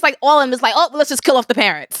 So I mean, it's like all of them is like, oh, let's just kill off the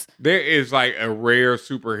parents. There is like a rare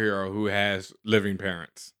superhero who has living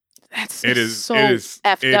parents. It is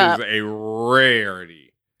effed up. It is a rarity.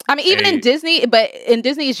 I mean, even in Disney, but in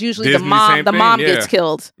Disney, it's usually the mom. The mom gets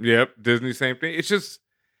killed. Yep, Disney, same thing. It's just,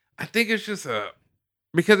 I think it's just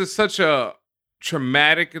because it's such a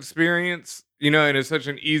traumatic experience, and it's such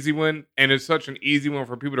an easy one, and it's such an easy one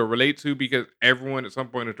for people to relate to because everyone at some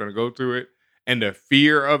point is going to go through it, and the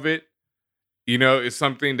fear of it, is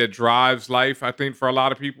something that drives life, I think, for a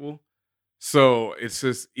lot of people. So it's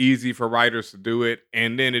just easy for writers to do it.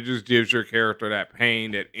 And then it just gives your character that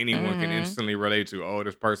pain that anyone can instantly relate to. Oh,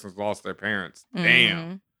 this person's lost their parents.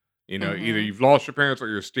 Damn. Either you've lost your parents or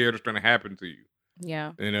you're scared it's going to happen to you.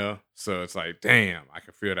 Yeah. So it's like, damn, I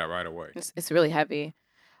can feel that right away. It's really heavy.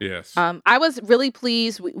 Yes. I was really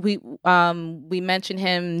pleased. We mentioned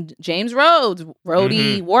him, James Rhodes,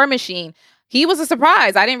 Rhodey, War Machine. He was a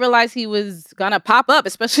surprise. I didn't realize he was gonna pop up,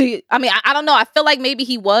 especially. I mean, I don't know. I feel like maybe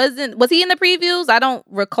he wasn't. Was he in the previews? I don't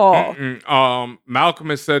recall. Malcolm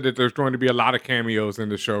has said that there's going to be a lot of cameos in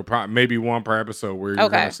the show, maybe one per episode, where you're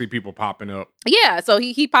going to see people popping up. Yeah, so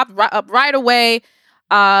he popped up right away.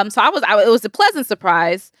 So it was a pleasant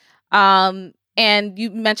surprise. And you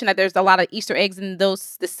mentioned that there's a lot of Easter eggs in the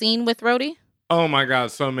scene with Rhodey. Oh my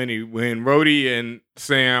God, so many. When Rhodey and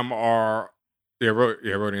Sam are.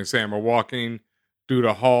 Rhodey and Sam are walking through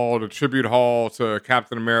the tribute hall to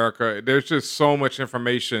Captain America. There's just so much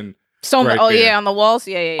information. On the walls?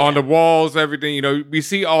 Yeah. On the walls, everything. We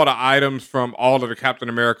see all the items from all of the Captain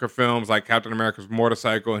America films, like Captain America's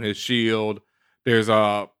motorcycle and his shield. There's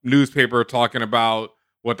a newspaper talking about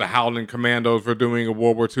what the Howling Commandos were doing in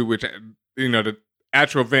World War II, which, the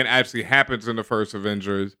actual event actually happens in the first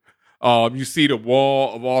Avengers. You see the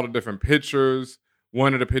wall of all the different pictures.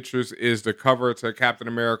 One of the pictures is the cover to Captain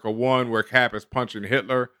America 1, where Cap is punching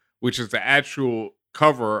Hitler, which is the actual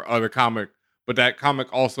cover of the comic. But that comic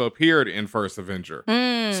also appeared in First Avenger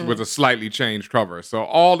with a slightly changed cover. So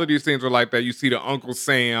all of these things are like that. You see the Uncle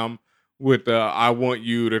Sam with the I Want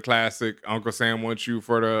You, the classic Uncle Sam Wants You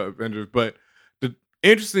for the Avengers. But the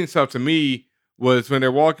interesting stuff to me was when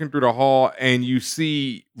they're walking through the hall and you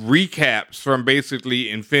see recaps from basically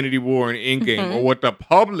Infinity War and Endgame or what the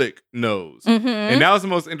public knows. And that was the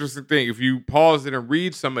most interesting thing. If you pause it and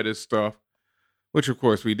read some of this stuff, which of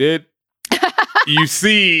course we did, you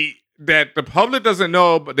see that the public doesn't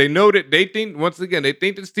know, but they know that they think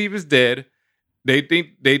that Steve is dead.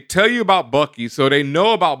 They tell you about Bucky, so they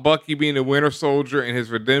know about Bucky being the Winter Soldier and his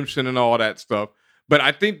redemption and all that stuff. But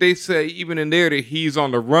I think they say even in there that he's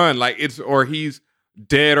on the run, or he's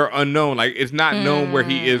dead or unknown. Like it's not known where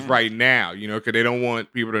he is right now, because they don't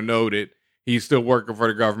want people to know that he's still working for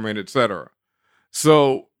the government, etc.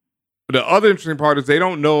 So the other interesting part is they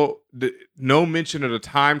don't know no mention of the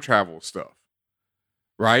time travel stuff,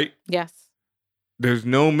 right? Yes. There's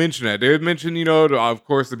no mention of that. There's mention, of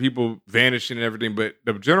course, the people vanishing and everything, but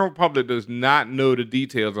the general public does not know the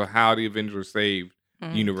details of how the Avengers saved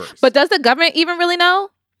universe. But does the government even really know?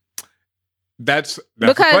 That's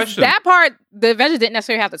because the question. That part the Avengers didn't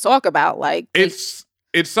necessarily have to talk about. Like it's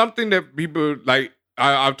something that people like.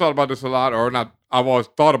 I've thought about this a lot, or not. I've always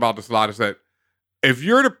thought about this a lot. Is that if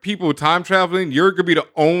you're the people time traveling, you're gonna be the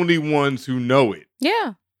only ones who know it.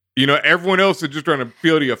 Yeah. Everyone else is just trying to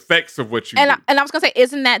feel the effects of what you do. And I was gonna say,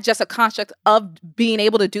 isn't that just a construct of being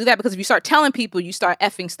able to do that? Because if you start telling people, you start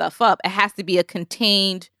effing stuff up. It has to be a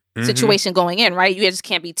contained situation going in, right? You just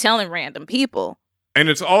can't be telling random people. And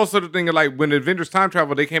it's also the thing of like when the Avengers time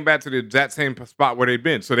travel, they came back to the exact same spot where they'd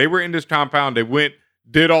been. So they were in this compound. They went,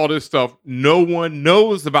 did all this stuff. No one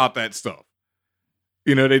knows about that stuff.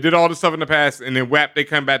 They did all this stuff in the past, and then they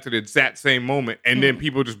come back to the exact same moment, and then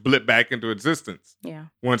people just blip back into existence. Yeah.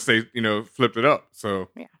 Once they, flipped it up. So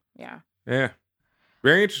yeah,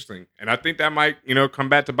 very interesting. And I think that might, come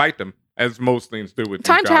back to bite them, as most things do with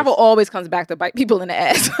time travel. Always comes back to bite people in the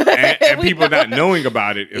ass, and people not knowing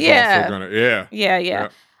about it is also gonna. Yeah.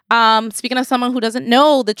 Speaking of someone who doesn't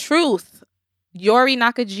know the truth, Yori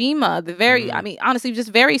Nakajima, honestly, just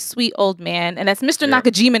very sweet old man. And that's Mr.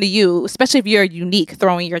 Nakajima to you, especially if you're unique,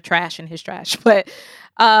 throwing your trash in his trash. But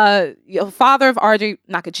father of RJ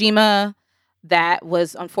Nakajima, that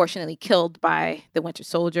was unfortunately killed by the Winter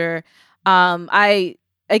Soldier.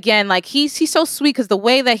 He's so sweet because the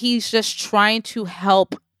way that he's just trying to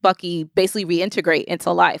help Bucky basically reintegrate into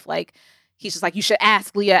life. Like, he's just like, you should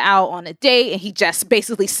ask Leah out on a date. And he just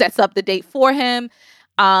basically sets up the date for him.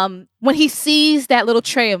 When he sees that little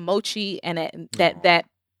tray of mochi and that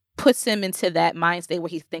puts him into that mind state where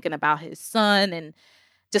he's thinking about his son, and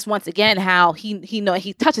just once again how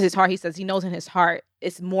he touches his heart. He says he knows in his heart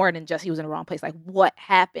it's more than just he was in the wrong place. Like, what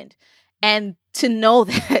happened? And to know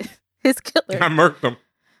that his killer, I murked him.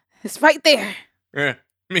 It's right there. Yeah,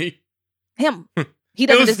 me. Him. He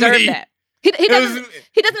doesn't deserve that. He doesn't deserve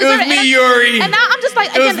it. It was me, Yuri. And now I'm just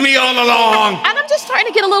like, it was me all along. And I'm just starting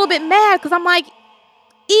to get a little bit mad because I'm like,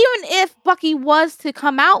 even if Bucky was to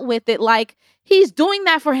come out with it, like, he's doing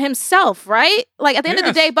that for himself, right? Like, at the end of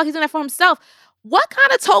the day, Bucky's doing that for himself. What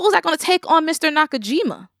kind of toll is that going to take on Mr.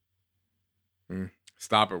 Nakajima?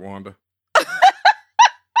 Stop it, Wanda. I'm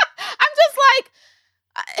just like,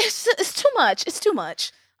 it's too much. It's too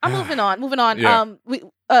much. I'm moving on. Yeah.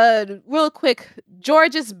 Real quick,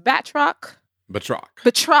 George's Batroc.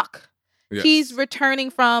 Yes. He's returning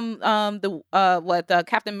from the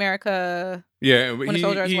Captain America. Yeah, Winter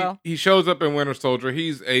Soldier as well. He shows up in Winter Soldier.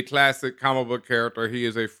 He's a classic comic book character. He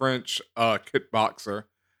is a French kickboxer.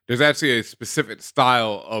 There's actually a specific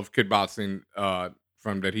style of kickboxing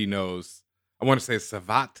from that he knows. I want to say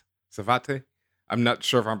Savate. I'm not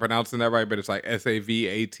sure if I'm pronouncing that right, but it's like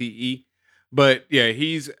Savate. But yeah,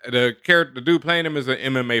 he's the character. The dude playing him is an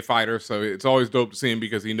MMA fighter, so it's always dope to see him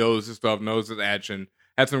because he knows his stuff, knows his action.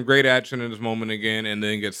 Had some great action in this moment again, and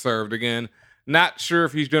then gets served again. Not sure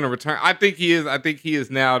if he's going to return. I think he is. I think he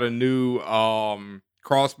is now the new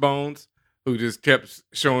Crossbones, who just kept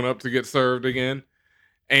showing up to get served again.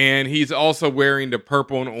 And he's also wearing the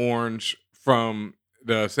purple and orange from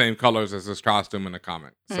the same colors as his costume in the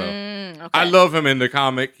comic. So okay. I love him in the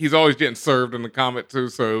comic. He's always getting served in the comic too,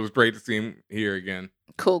 so it was great to see him here again.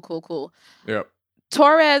 Cool. Yep.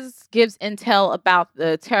 Torres gives intel about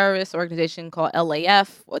the terrorist organization called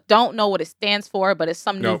LAF. Don't know what it stands for, but it's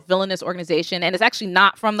some new villainous organization. And it's actually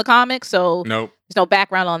not from the comics, so there's no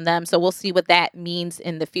background on them. So we'll see what that means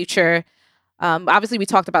in the future. Obviously, we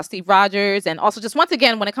talked about Steve Rogers. And also, just once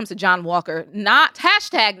again, when it comes to John Walker, not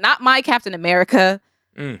my Captain America.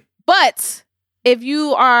 But if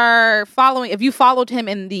you followed him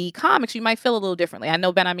in the comics, you might feel a little differently. I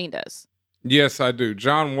know Benhameen does. Yes, I do.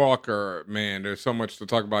 John Walker, man, there's so much to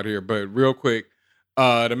talk about here. But real quick,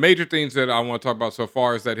 the major things that I want to talk about so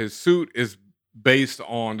far is that his suit is based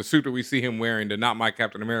on the suit that we see him wearing, the Not My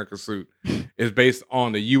Captain America suit, is based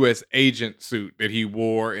on the U.S. agent suit that he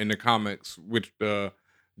wore in the comics, with the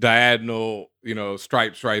diagonal,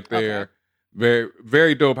 stripes right there. Okay. Very,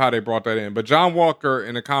 very dope how they brought that in. But John Walker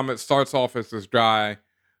in the comics starts off as this guy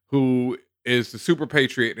who is the super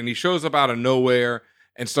patriot, and he shows up out of nowhere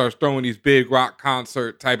and starts throwing these big rock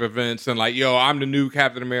concert type events and like, yo, I'm the new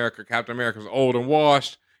Captain America. Captain America's old and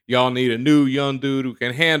washed. Y'all need a new young dude who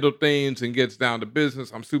can handle things and gets down to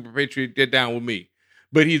business. I'm super patriot. Get down with me.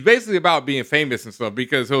 But he's basically about being famous and stuff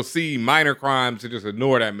because he'll see minor crimes and just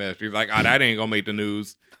ignore that mess. He's like, that ain't gonna make the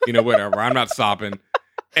news. Whatever. I'm not stopping.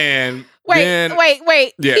 And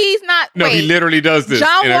wait. Yeah. He's not. No, he literally does this.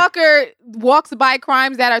 John Walker walks by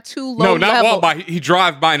crimes that are too low level. No, not walk by. He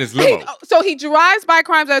drives by in his limo. So he drives by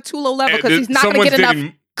crimes that are too low level because he's not going to get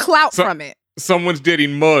enough clout from it. Someone's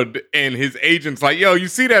getting mud, and his agent's like, "Yo, you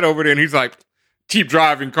see that over there?" And he's like, "Keep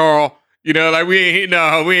driving, Carl. That ain't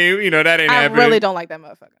happening." I really don't like that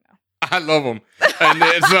motherfucker now. I love him, and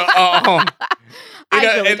then, so I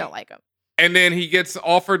really don't like him. And then he gets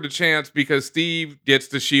offered the chance because Steve gets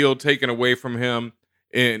the shield taken away from him,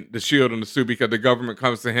 and the shield and the suit, because the government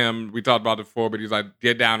comes to him. We talked about it before, but he's like,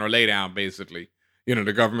 get down or lay down, basically.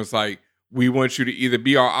 The government's like, we want you to either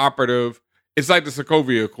be our operative. It's like the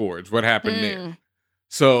Sokovia Accords, what happened there.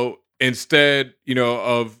 So instead,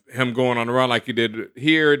 of him going on the run like he did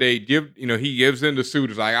here, they give, he gives in the suit.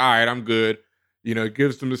 It's like, all right, I'm good.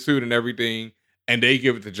 Gives them the suit and everything, and they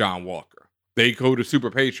give it to John Walker. They go to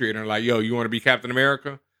Super Patriot and are like, yo, you want to be Captain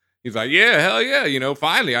America? He's like, yeah, hell yeah.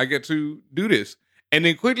 Finally, I get to do this. And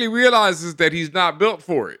then quickly realizes that he's not built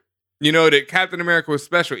for it. That Captain America was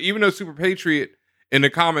special. Even though Super Patriot in the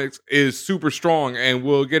comics is super strong, and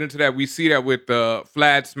we'll get into that. We see that with the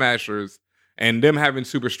Flag Smashers and them having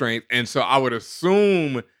super strength. And so I would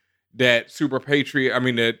assume that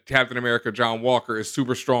that Captain America, John Walker, is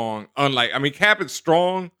super strong. Cap is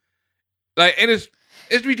strong.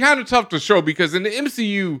 It'd be kind of tough to show because in the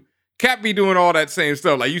MCU, Cap be doing all that same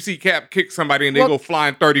stuff. Like, you see Cap kick somebody and they go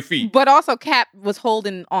flying 30 feet. But also Cap was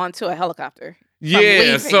holding onto a helicopter.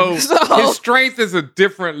 Yeah, so his strength is a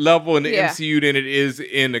different level in the MCU than it is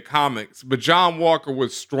in the comics. But John Walker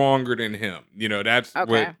was stronger than him. That's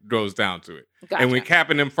what goes down to it. Gotcha. And when Cap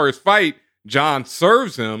and them first fight, John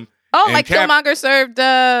serves him. Oh, and like Killmonger served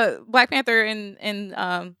Black Panther in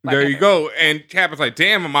Black there you Panther. go. And Cap was like,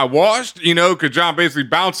 damn, am I washed? You know, because John basically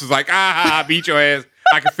bounces like, I beat your ass.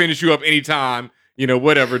 I can finish you up anytime. You know,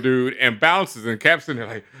 whatever, dude. And bounces. And Cap's in there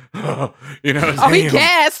like, oh, you know. Oh, he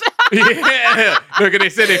gassed. Yeah. Look, they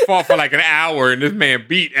said they fought for like an hour and this man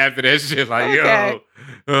beat after that shit. Like, yo,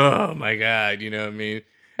 oh my God. You know what I mean?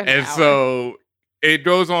 And so it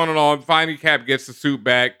goes on and on. Finally, Cap gets the suit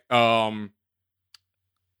back.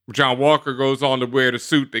 John Walker goes on to wear the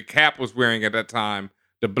suit that Cap was wearing at that time,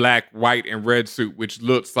 the black, white, and red suit, which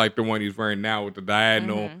looks like the one he's wearing now with the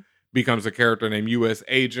diagonal, becomes a character named U.S.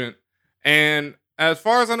 Agent. And as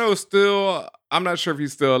far as I know, still, I'm not sure if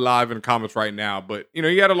he's still alive in the comics right now, but, you know,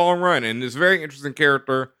 he had a long run, and it's a very interesting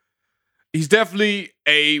character. He's definitely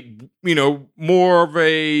a, you know, more of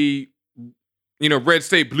a, you know, red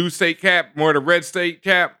state, blue state Cap, more the red state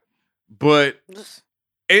Cap, but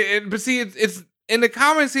see, it's in the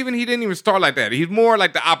comics, even he didn't even start like that. He's more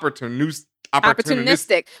like the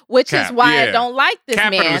opportunistic, which Cap. is why I don't like this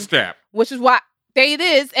Capitalist man. Cap. Which is why it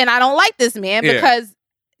is, and I don't like this man because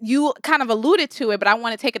you kind of alluded to it, but I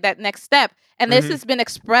want to take it that next step. And this has been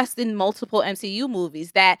expressed in multiple MCU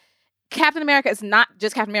movies that Captain America is not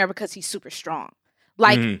just Captain America because he's super strong.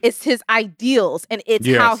 Like it's his ideals and it's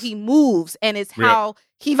how he moves and it's how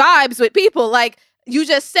he vibes with people. Like you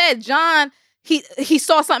just said, John. He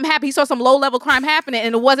saw something happen. He saw some low-level crime happening,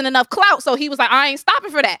 and it wasn't enough clout, so he was like, I ain't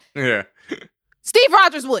stopping for that. Yeah. Steve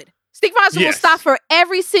Rogers would. Steve Rogers will stop for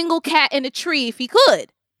every single cat in the tree if he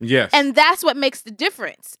could. Yes. And that's what makes the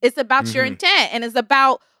difference. It's about your intent, and it's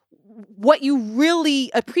about what you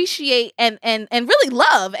really appreciate and really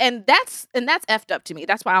love, and that's effed up to me.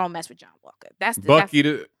 That's why I don't mess with John Walker. That's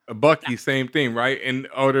Bucky, same thing, right? And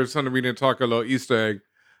there's something we didn't talk a little Easter egg.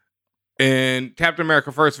 In Captain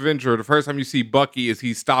America: First Avenger, the first time you see Bucky is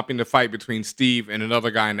he's stopping the fight between Steve and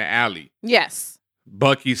another guy in the alley. Yes.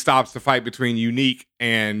 Bucky stops the fight between Unique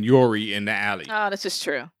and Yori in the alley. Oh, this is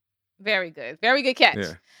true. Very good. Very good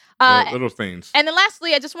catch. Yeah. Little things. And then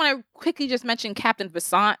lastly, I just want to quickly just mention Captain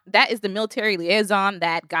Vasant. That is the military liaison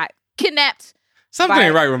that got kidnapped. Something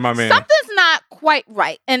ain't right with my man. Something's not quite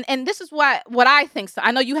right. And this is what I think. So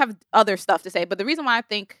I know you have other stuff to say, but the reason why I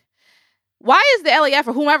think why is the LAF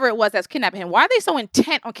or whomever it was that's kidnapping him? Why are they so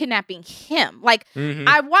intent on kidnapping him? Like,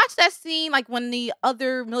 I watched that scene, like, when the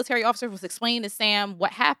other military officer was explaining to Sam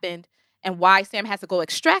what happened and why Sam has to go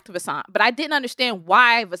extract Vasant. But I didn't understand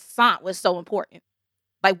why Vasant was so important.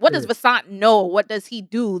 Like, what does Vasant know? What does he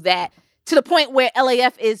do that to the point where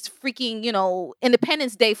LAF is freaking, you know,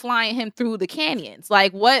 Independence Day flying him through the canyons?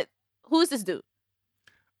 Like, who is this dude?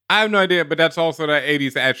 I have no idea, but that's also that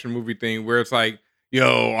 80s action movie thing where it's like,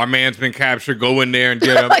 yo, our man's been captured. Go in there and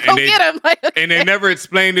get him. Like, get him. Like, okay. And they never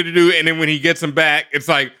explained it to do. And then when he gets him back, it's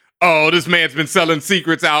like, oh, this man's been selling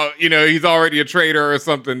secrets out. You know, he's already a traitor or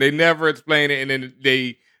something. They never explain it. And then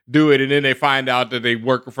they do it. And then they find out that they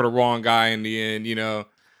working for the wrong guy in the end, you know.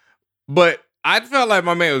 But I felt like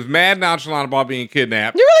my man was mad nonchalant about being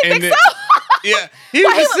kidnapped. You really think so? Yeah.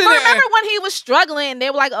 Remember when he was struggling, they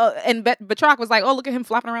were like, and Batroc was like, oh, look at him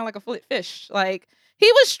flopping around like a fish. Like, he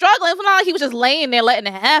was struggling. It's not like he was just laying there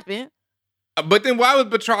letting it happen. But then why was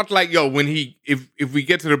Batroc like, yo, when if we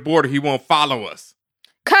get to the border, he won't follow us?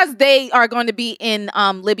 Because they are going to be in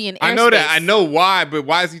Libyan airspace. I know that. I know why, but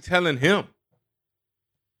why is he telling him?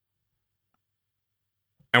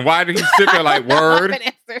 And why did he sit there like, word?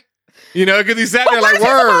 You know, because he sat there like, word.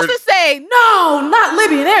 What is he supposed to say? No, not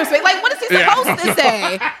Libyan airspace. Like, what is he supposed to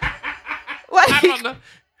say? Like,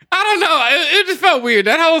 I don't know. It just felt weird.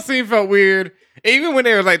 That whole scene felt weird. Even when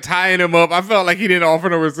they were like tying him up, I felt like he didn't offer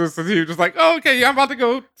no resistance. He was just like, oh, okay, yeah, I'm about to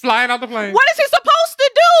go flying out the plane. What is he supposed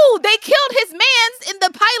to do? They killed his mans in the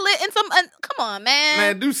pilot and some... come on, man.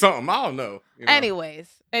 Man, do something. I don't know. You know? Anyways.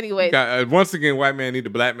 Once again, white man need a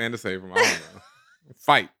black man to save him. I don't know.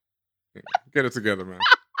 Fight. Get it together, man.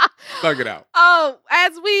 Thug it out. Oh,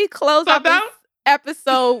 as we close out this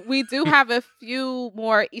episode, we do have a few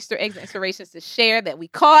more Easter eggs and inspirations to share that we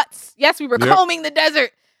caught. Yes, we were combing the desert.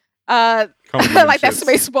 Like that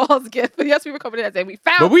Spaceballs gift. But yes, we were combing the desert. We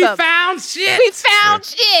found found shit. We found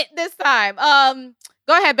shit this time.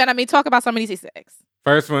 Go ahead, Benhameen. Talk about some of these Easter eggs.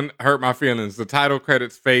 First one hurt my feelings. The title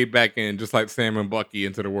credits fade back in, just like Sam and Bucky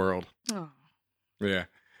into the world. Oh. Yeah.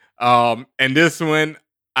 And this one,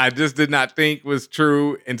 I just did not think was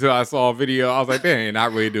true until I saw a video. I was like, they ain't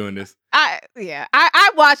not really doing this. I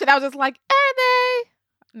watched it. I was just like, are they?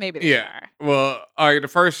 Maybe they are. Well, all right, the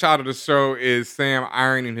first shot of the show is Sam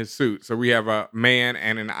ironing his suit. So we have a man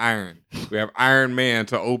and an iron. We have Iron Man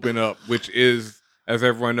to open up, which is, as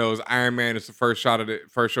everyone knows, Iron Man is the first show of the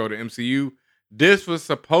MCU. this was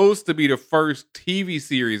supposed to be the first TV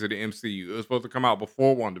series of the MCU. It was supposed to come out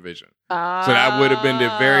before WandaVision. So that would have been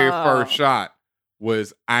the very first shot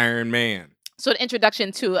was Iron Man. So the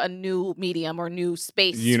introduction to a new medium or new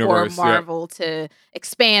space Universe, for Marvel to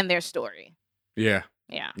expand their story. Yeah.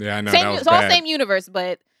 Yeah. Yeah, I know. Same, that was it's all bad. same universe,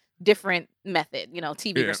 but different method,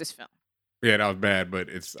 TV versus film. Yeah, that was bad, but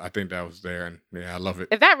I think that was there, and I love it.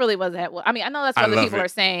 If that really was that, I know that's what other people are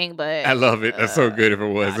saying, but I love it. That's so good if it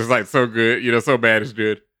was. It's like so good, so bad it's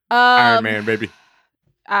good. Iron Man, baby.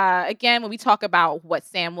 Again, when we talk about what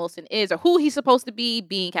Sam Wilson is or who he's supposed to be,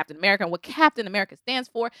 being Captain America and what Captain America stands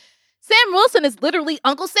for, Sam Wilson is literally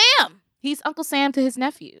Uncle Sam. He's Uncle Sam to his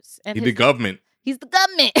nephews. And He's the government. He's the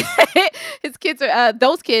government. His kids are,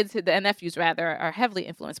 those kids, the nephews rather, are heavily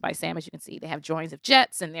influenced by Sam, as you can see. They have drawings of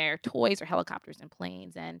jets and their toys or helicopters and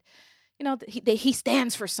planes. And, he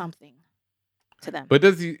stands for something to them. But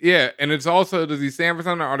does he, and it's also, does he stand for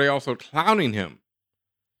something or are they also clowning him?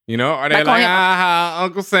 Are they like,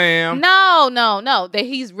 Uncle Sam? No.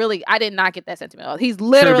 He's really, I did not get that sentiment. He's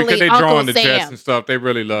literally because they Uncle drawing the Sam. jets and stuff. They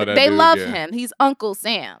really love that They dude, love him. He's Uncle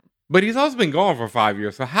Sam. But he's also been gone for 5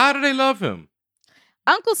 years. So how do they love him?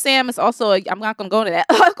 Uncle Sam is also, I'm not going to go into that.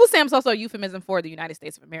 Uncle Sam is also a euphemism for the United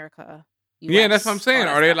States of America. US, yeah, that's what I'm saying.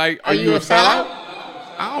 Are they like, are you a sellout?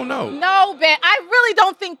 I don't know. No, Ben. I really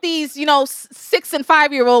don't think these, 6 and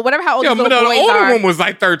 5 year old, whatever how old these little boys the older are. one was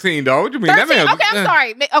like 13, though. What do you mean? 13? That man, okay, I'm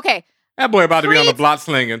sorry. Okay. That boy about to be on the block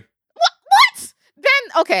slinging. What?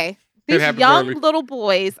 Then, okay. These young early. little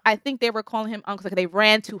boys, I think they were calling him uncle. Like they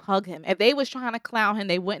ran to hug him. If they was trying to clown him,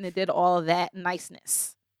 they wouldn't have did all of that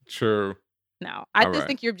niceness. True. No, I just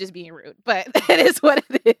think you're just being rude, but it is what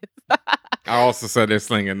it is. I also said they're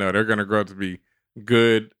slinging. No, they're going to grow up to be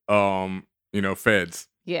good, feds.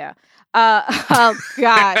 Yeah. Oh,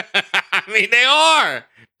 God. I mean, they are.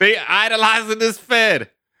 They idolizing this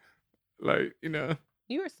fed. Like,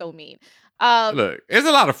 You are so mean. Look, there's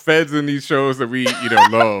a lot of feds in these shows that we,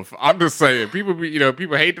 love. I'm just saying, people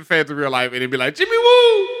hate the feds in real life, and they be like, Jimmy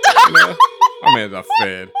Woo! My man's a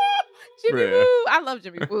fed. Jimmy Woo. I love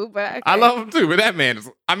Jimmy Woo, but okay. I love him too, but that man is,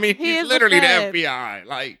 he's literally the fed. FBI.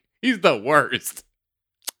 Like, he's the worst.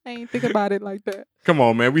 I ain't think about it like that. Come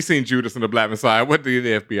on, man. We seen Judas and the Black Messiah. What did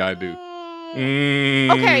the FBI do?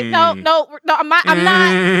 Okay, no, I'm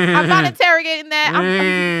not interrogating that.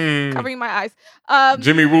 I'm covering my eyes.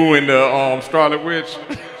 Jimmy Woo and the Scarlet Witch.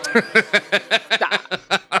 Stop.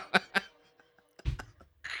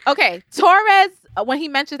 Okay, Torres, when he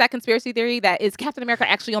mentions that conspiracy theory that is Captain America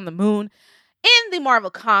actually on the moon, in the Marvel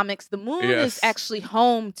Comics, the moon is actually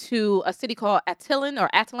home to a city called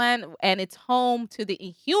Attilan, and it's home to the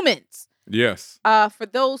Inhumans. Yes. For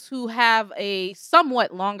those who have a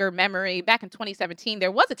somewhat longer memory, back in 2017,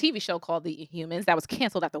 there was a TV show called The Inhumans that was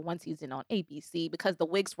canceled after one season on ABC because the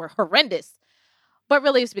wigs were horrendous. But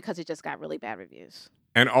really, it's because it just got really bad reviews.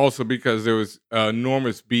 And also because there was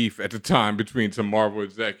enormous beef at the time between some Marvel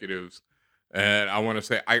executives. And I want to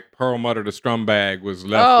say Ike Perlmutter, the Strumbag, was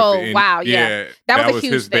left with the wow, yeah. That was a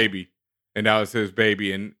huge his thing. baby. And that was his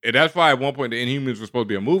baby. And that's why at one point the Inhumans was supposed to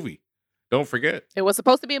be a movie. Don't forget. It was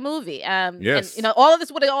supposed to be a movie. Yes. And, all of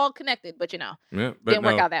this would have all connected, but but didn't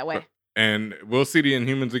work out that way. And we'll see the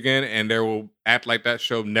Inhumans again, and they will act like that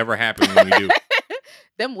show never happened when we do.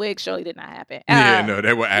 Them wigs surely did not happen.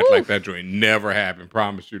 They will act like that joint never happened.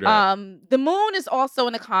 Promise you that. The moon is also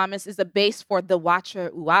in the comics is a base for the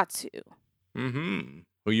Watcher Uatu. Mm-hmm.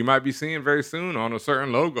 Who you might be seeing very soon on a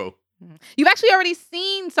certain logo. You've actually already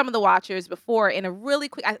seen some of the Watchers before in a really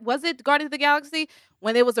quick. Was it Guardians of the Galaxy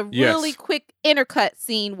when there was a really quick intercut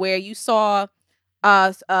scene where you saw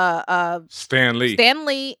Stan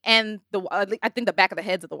Lee and I think the back of the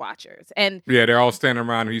heads of the Watchers, and they're all standing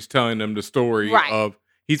around and he's telling them the story of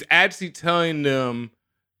he's actually telling them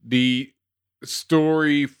the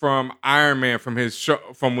story from Iron Man from his show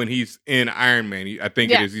from when he's in Iron Man. I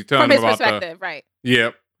think it is. He's telling from his them about perspective, right?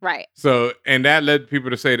 Yep. Right. So, and that led people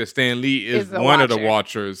to say that Stan Lee is one of the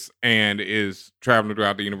Watchers and is traveling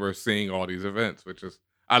throughout the universe seeing all these events, which is,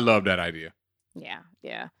 I love that idea.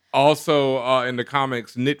 Yeah. Also, in the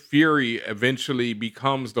comics, Nick Fury eventually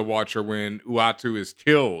becomes the Watcher when Uatu is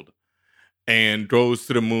killed and goes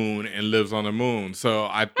to the moon and lives on the moon. So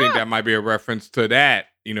I think that might be a reference to that.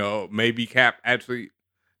 Maybe Cap actually,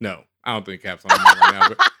 no, I don't think Cap's on the moon right now,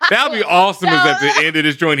 but that would be awesome if at the end of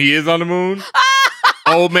this joint he is on the moon.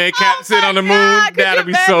 Old man Cap sit on the moon. That'd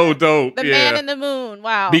be so dope. The man in the moon.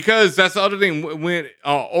 Wow. Because that's the other thing. When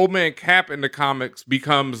Old man Cap in the comics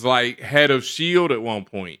becomes like head of S.H.I.E.L.D. at one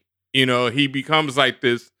point. He becomes like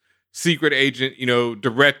this secret agent,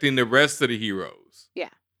 directing the rest of the heroes.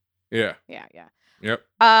 Yeah. Yep.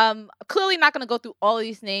 Clearly not going to go through all of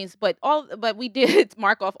these names, but we did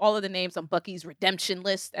mark off all of the names on Bucky's redemption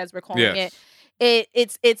list, as we're calling it.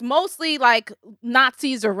 It's mostly like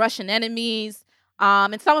Nazis or Russian enemies.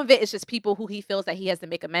 And some of it is just people who he feels that he has to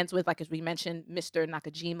make amends with, like as we mentioned, Mr.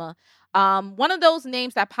 Nakajima. One of those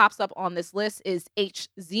names that pops up on this list is H.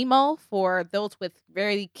 Zemo. For those with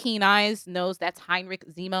very keen eyes, knows that's Heinrich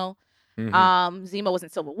Zemo. Zemo was in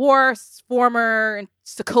Civil War, former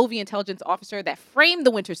Sokovia intelligence officer that framed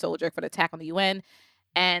the Winter Soldier for the attack on the UN,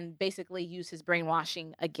 and basically used his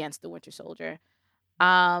brainwashing against the Winter Soldier.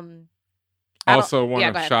 Also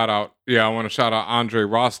want to shout out, I want to shout out Andre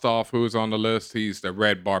Rostov, who's on the list. He's the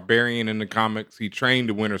Red Barbarian in the comics. He trained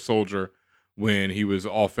the Winter Soldier when he was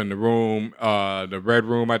off in the room, the Red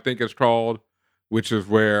Room, I think it's called, which is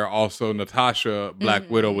where also Natasha, Black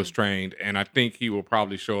Widow, was trained. And I think he will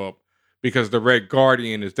probably show up because the Red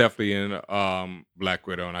Guardian is definitely in Black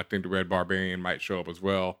Widow, and I think the Red Barbarian might show up as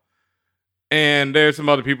well. And there's some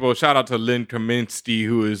other people. Shout out to Len Kaminsky,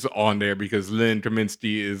 who is on there, because Len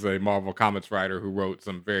Kaminsky is a Marvel Comics writer who wrote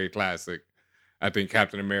some very classic, I think,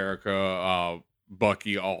 Captain America,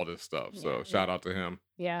 Bucky, all this stuff. So shout out to him.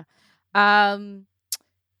 Yeah. And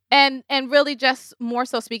really just more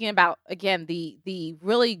so speaking about, again, the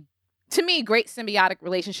really, to me, great symbiotic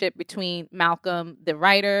relationship between Malcolm, the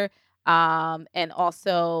writer, and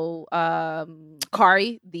also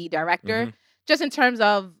Kari, the director, just in terms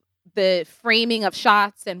of the framing of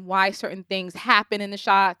shots and why certain things happen in the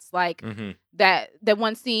shots, like that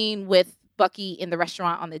one scene with Bucky in the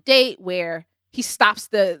restaurant on the date where he stops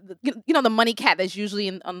the money cat that's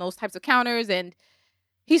usually on those types of counters, and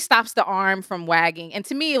he stops the arm from wagging. And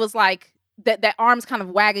to me, it was like that arm's kind of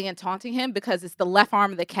wagging and taunting him because it's the left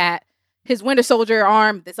arm of the cat, his Winter Soldier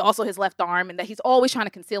arm that's also his left arm, and that he's always trying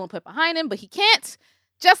to conceal and put behind him, but he can't.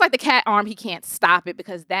 Just like the cat arm, he can't stop it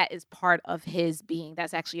because that is part of his being.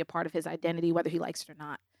 That's actually a part of his identity, whether he likes it or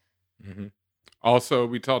not. Also,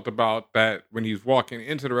 we talked about that when he's walking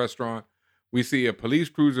into the restaurant, we see a police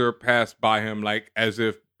cruiser pass by him, like as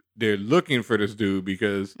if they're looking for this dude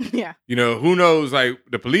because, who knows, like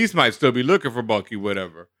the police might still be looking for Bucky,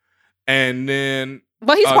 whatever. And then...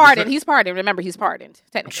 But he's pardoned. He's pardoned. Remember, he's pardoned,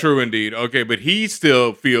 technically. True indeed. Okay, but he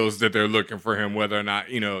still feels that they're looking for him, whether or not,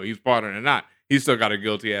 he's pardoned or not. He's still got a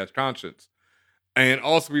guilty-ass conscience. And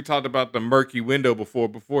also, we talked about the murky window before.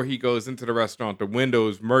 Before he goes into the restaurant, the window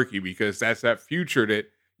is murky because that's that future that,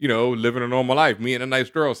 living a normal life, me and a nice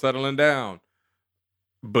girl settling down.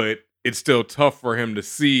 But it's still tough for him to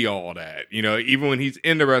see all that. Even when he's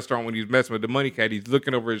in the restaurant, when he's messing with the money cat, he's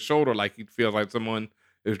looking over his shoulder like he feels like someone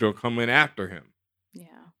is going to come in after him.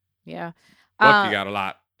 Yeah. Bucky got a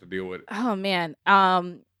lot to deal with. Oh, man.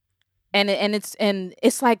 And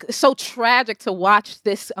it's like so tragic to watch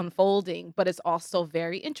this unfolding, but it's also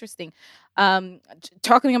very interesting.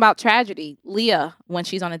 Talking about tragedy, Leah, when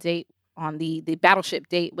she's on a date, on the battleship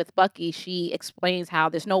date with Bucky, she explains how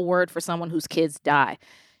there's no word for someone whose kids die.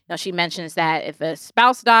 She mentions that if a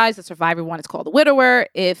spouse dies, the survivor one is called a widower.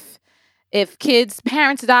 If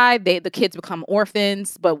parents die, the kids become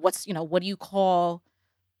orphans. But what do you call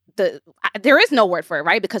there is no word for it,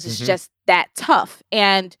 right? Because it's just that tough.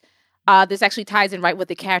 And this actually ties in right with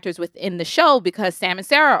the characters within the show, because Sam and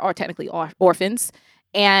Sarah are technically orphans,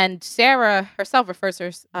 and Sarah herself refers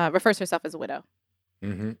herself as a widow.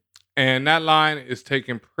 And that line is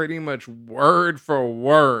taken pretty much word for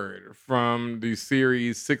word from the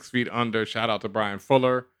series 6 Feet Under. Shout out to Brian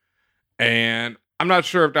Fuller. And I'm not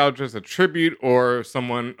sure if that was just a tribute or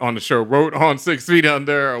someone on the show wrote on 6 Feet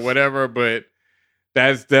Under or whatever, but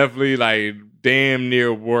that's definitely like damn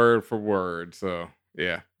near word for word. So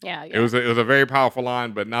yeah. It was a very powerful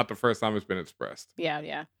line, but not the first time it's been expressed.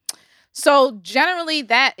 Yeah. So generally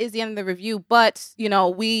that is the end of the review, but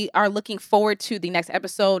we are looking forward to the next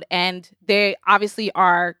episode, and there obviously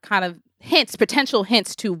are kind of potential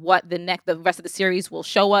hints to what the rest of the series will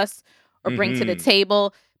show us or bring to the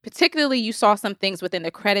table. Particularly, you saw some things within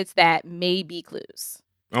the credits that may be clues.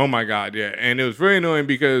 Oh my God, yeah. And it was very annoying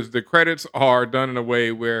because the credits are done in a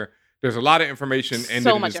way where there's a lot of information, and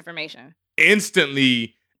so much information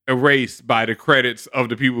instantly erased by the credits of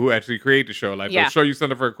the people who actually create the show. Like they'll show you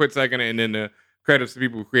something for a quick second, and then the credits of the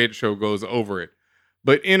people who create the show goes over it.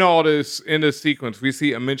 But in this sequence, we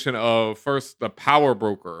see a mention of first the Power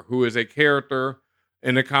Broker, who is a character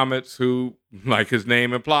in the comics who, like his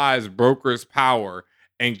name implies, brokers power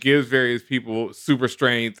and gives various people super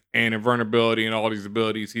strength and invulnerability and all these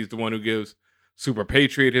abilities. He's the one who gives Super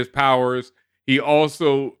Patriot his powers. He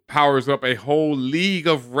also powers up a whole league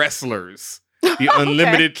of wrestlers. The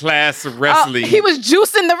unlimited class of wrestling. He was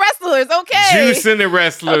juicing the wrestlers. Okay. Juicing the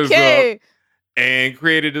wrestlers up. and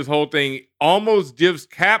created this whole thing. Almost gives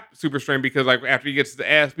Cap super strength because, like, after he gets his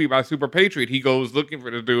ass beat by Super Patriot, he goes looking for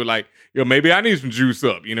the dude. Like, maybe I need some juice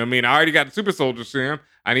up. You know what I mean? I already got the Super Soldier Serum.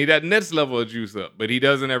 I need that next level of juice up, but he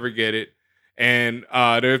doesn't ever get it. And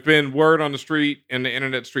there's been word on the street and the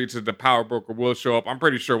internet streets that the Power Broker will show up. I'm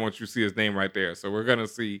pretty sure once you see his name right there. So we're gonna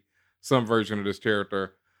see some version of this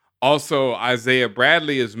character. Also, Isaiah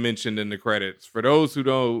Bradley is mentioned in the credits. For those who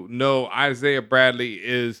don't know, Isaiah Bradley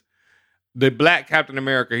is the Black Captain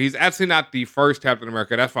America. He's actually not the first Captain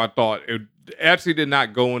America. That's what I thought. It actually did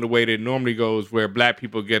not go in the way that it normally goes, where Black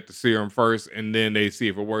people get the serum first and then they see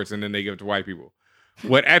if it works and then they give it to white people.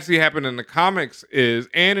 What actually happened in the comics is,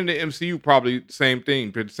 and in the MCU, probably the same thing,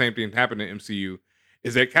 but the same thing happened in the MCU,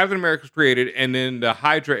 is that Captain America is created and then the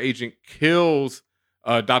Hydra agent kills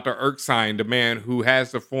Dr. Erskine, the man who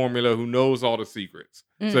has the formula, who knows all the secrets.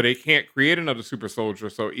 So they can't create another super soldier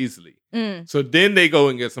so easily. So then they go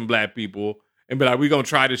and get some Black people and be like, we're going to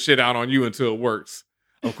try this shit out on you until it works.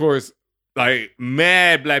 Of course, like,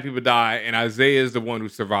 mad Black people die and Isaiah is the one who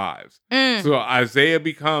survives. So Isaiah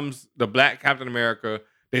becomes the Black Captain America.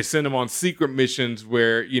 They send him on secret missions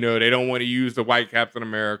where, they don't want to use the white Captain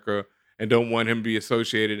America and don't want him to be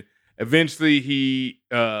associated. Eventually, he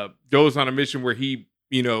goes on a mission where he,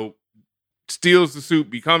 steals the suit,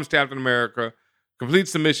 becomes Captain America,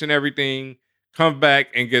 completes the mission, everything, comes back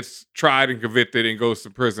and gets tried and convicted and goes to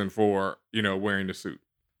prison for, wearing the suit.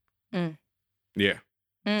 Yeah.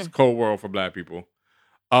 It's a cold world for Black people.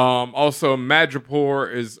 Also,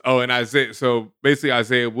 Madripoor is, and Isaiah, so basically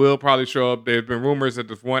Isaiah will probably show up. There's been rumors that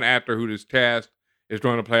this one actor who is cast is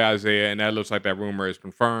going to play Isaiah, and that looks like that rumor is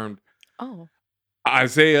confirmed. Oh.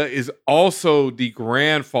 Isaiah is also the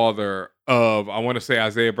grandfather of, I want to say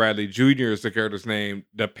Isaiah Bradley Jr. is the character's name,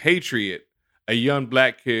 the Patriot, a young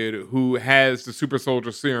Black kid who has the super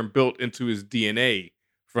soldier serum built into his DNA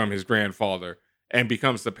from his grandfather and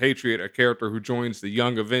becomes the Patriot, a character who joins the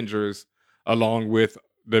Young Avengers along with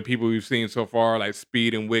the people we've seen so far, like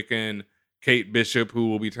Speed and Wiccan, Kate Bishop, who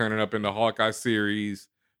will be turning up in the Hawkeye series,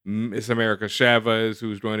 Miss America Chavez,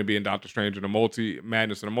 who's going to be in Doctor Strange in the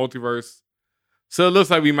Madness in the Multiverse. So it looks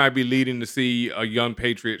like we might be leading to see a young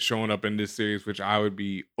Patriot showing up in this series, which I would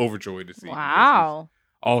be overjoyed to see. Wow.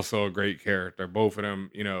 Also a great character. Both of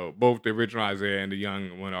them, both the original Isaiah and the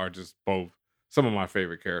young one are just both some of my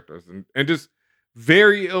favorite characters. And just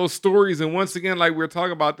very ill stories. And once again, like we're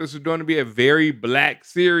talking about, this is going to be a very Black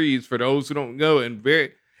series for those who don't know. And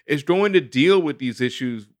it's going to deal with these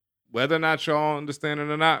issues, whether or not y'all understand it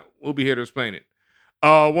or not. We'll be here to explain it.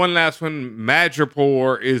 One last one,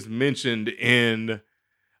 Madripoor is mentioned in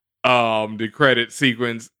the credit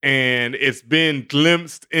sequence, and it's been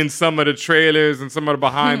glimpsed in some of the trailers and some of the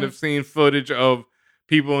behind the scenes footage of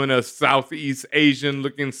people in a Southeast Asian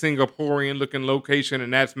looking, Singaporean looking location,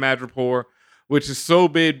 and that's Madripoor, which is so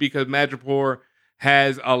big because Madripoor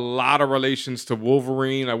has a lot of relations to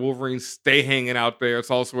Wolverine. Like, Wolverine stay hanging out there. It's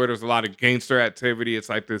also where there's a lot of gangster activity. It's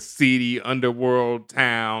like this seedy underworld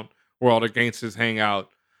town where all the gangsters hang out.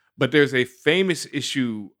 But there's a famous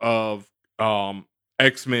issue of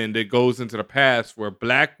X-Men that goes into the past where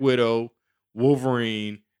Black Widow,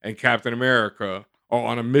 Wolverine, and Captain America are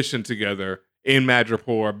on a mission together in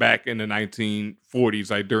Madripoor back in the 1940s,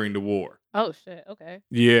 like during the war. Oh, shit. Okay.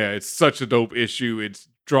 Yeah, it's such a dope issue. It's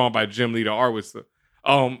drawn by Jim Lee, the artist.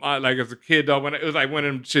 Like as a kid, though, when it was like one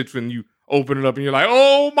of them shits when you open it up and you're like,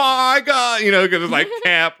 oh my God, because it's like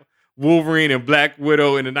Cap, Wolverine, and Black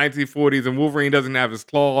Widow in the 1940s, and Wolverine doesn't have his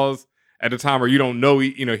claws at the time, or you don't know,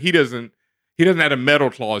 he doesn't have the metal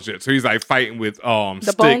claws yet, so he's like fighting with the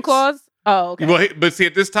sticks. Bone claws. Oh, okay. Well, but see,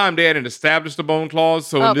 at this time they hadn't established the bone claws,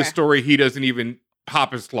 so in this story he doesn't even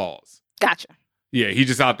pop his claws. Gotcha. Yeah, he's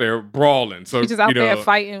just out there brawling. So he's just out there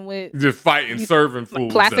fighting with serving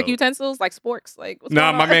fools. Plastic utensils like sporks. Like,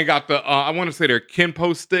 my man got the. I want to say they're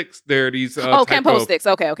Kenpo sticks. They're these. Kenpo sticks.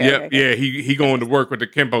 Okay. Yeah. He going to work with the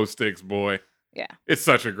Kenpo sticks, boy. Yeah, it's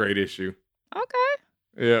such a great issue.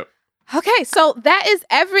 Okay. Yeah. Okay, so that is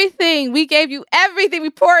everything. We gave you everything. We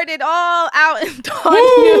poured it all out on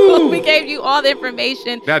you. We gave you all the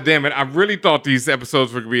information. God damn it! I really thought these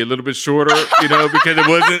episodes were gonna be a little bit shorter, because it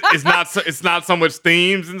wasn't. It's not so much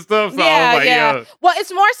themes and stuff. So I was like, yeah. Well,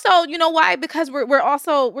 it's more so. You know why? Because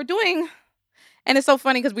we're doing, and it's so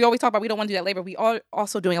funny because we always talk about we don't want to do that labor. We are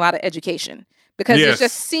also doing a lot of education because there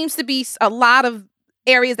just seems to be a lot of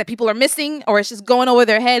areas that people are missing, or it's just going over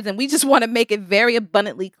their heads, and we just want to make it very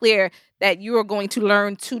abundantly clear that you are going to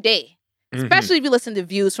learn today, especially if you listen to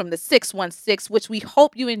Views from the 616, which we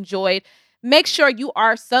hope you enjoyed. Make sure you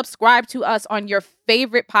are subscribed to us on your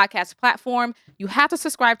favorite podcast platform. You have to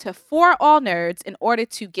subscribe to For All Nerds in order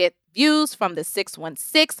to get Views from the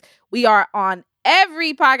 616. We are on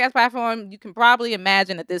every podcast platform you can probably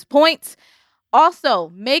imagine at this point.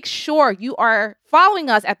 Also, make sure you are following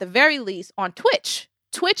us at the very least on Twitch.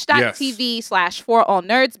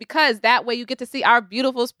 Twitch.tv/forallnerds, because that way you get to see our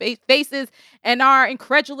beautiful faces and our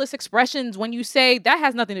incredulous expressions when you say that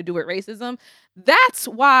has nothing to do with racism. That's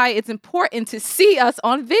why it's important to see us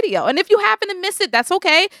on video. And if you happen to miss it, that's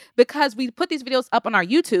okay, because we put these videos up on our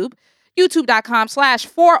YouTube,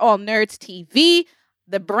 youtube.com/forallnerdstv.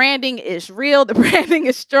 The branding is real. The branding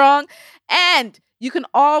is strong. And you can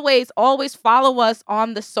always follow us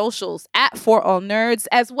on the socials at forallnerds,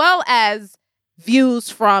 as well as Views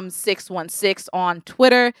from 616 on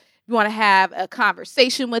Twitter. If you want to have a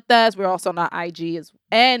conversation with us, we're also on our IG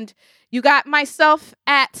and you got myself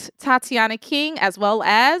at Tatiana King, as well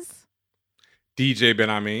as DJ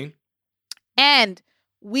Benhameen. And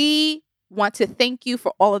we want to thank you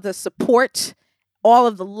for all of the support, all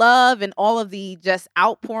of the love, and all of the just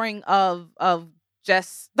outpouring of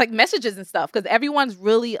just like messages and stuff, because everyone's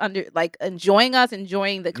really enjoying us,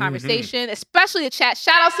 enjoying the conversation, especially the chat.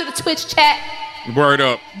 Shout outs to the Twitch chat. Word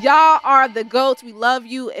up. Y'all are the GOATs. We love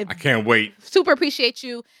you. And I can't wait. Super appreciate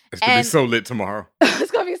you. It's going to be so lit tomorrow. It's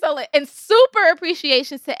going to be so lit. And super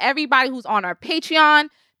appreciations to everybody who's on our Patreon,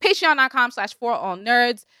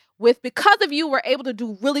 patreon.com/forallnerds. Because of you, we're able to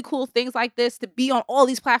do really cool things like this, to be on all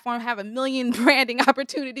these platforms, have a million branding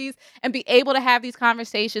opportunities, and be able to have these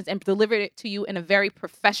conversations and deliver it to you in a very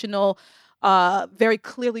professional, very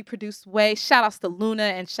clearly produced way. Shout outs to Luna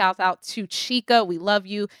and shout out to Chica. We love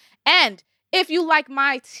you. And if you like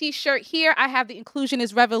my t-shirt here, I have the Inclusion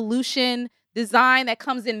is Revolution design that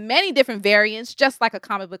comes in many different variants, just like a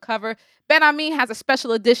comic book cover. Benhameen has a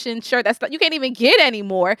special edition shirt that's you can't even get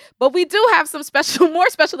anymore, but we do have some more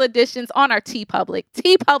special editions on our TeePublic,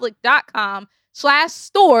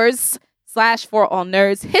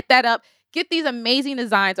 teepublic.com/stores/forallnerds. Hit that up. Get these amazing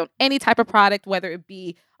designs on any type of product, whether it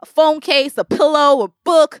be a phone case, a pillow, a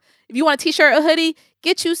book. If you want a t-shirt, a hoodie,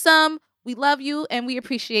 get you some. We love you and we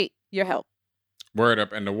appreciate your help. Word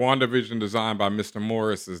up. And the Wandavision design by Mr.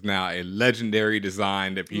 Morris is now a legendary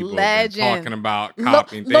design that people have been talking about,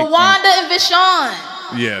 copying. The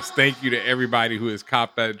Wandavision. Yes. Thank you to everybody who has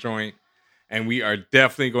copped that joint. And we are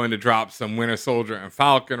definitely going to drop some Winter Soldier and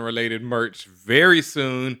Falcon related merch very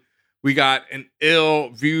soon. We got an ill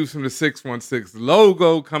Views from the 616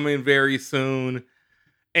 logo coming very soon.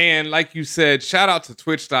 And like you said, shout out to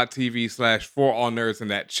twitch.tv/forallnerds in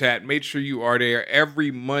that chat. Make sure you are there every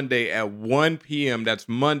Monday at 1 p.m. That's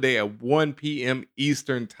Monday at 1 p.m.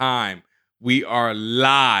 Eastern Time. We are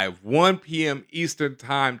live, 1 p.m. Eastern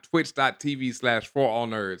Time,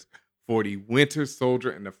 twitch.tv/forallnerds for the Winter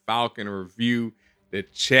Soldier and the Falcon review. The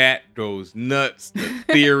chat goes nuts, the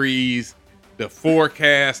theories, the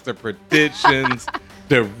forecast, the predictions,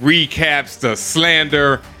 the recaps, the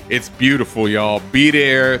slander. It's beautiful, y'all. Be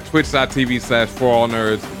there.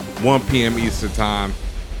 Twitch.tv/forallnerds, 1 p.m. Eastern Time.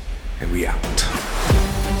 And we out.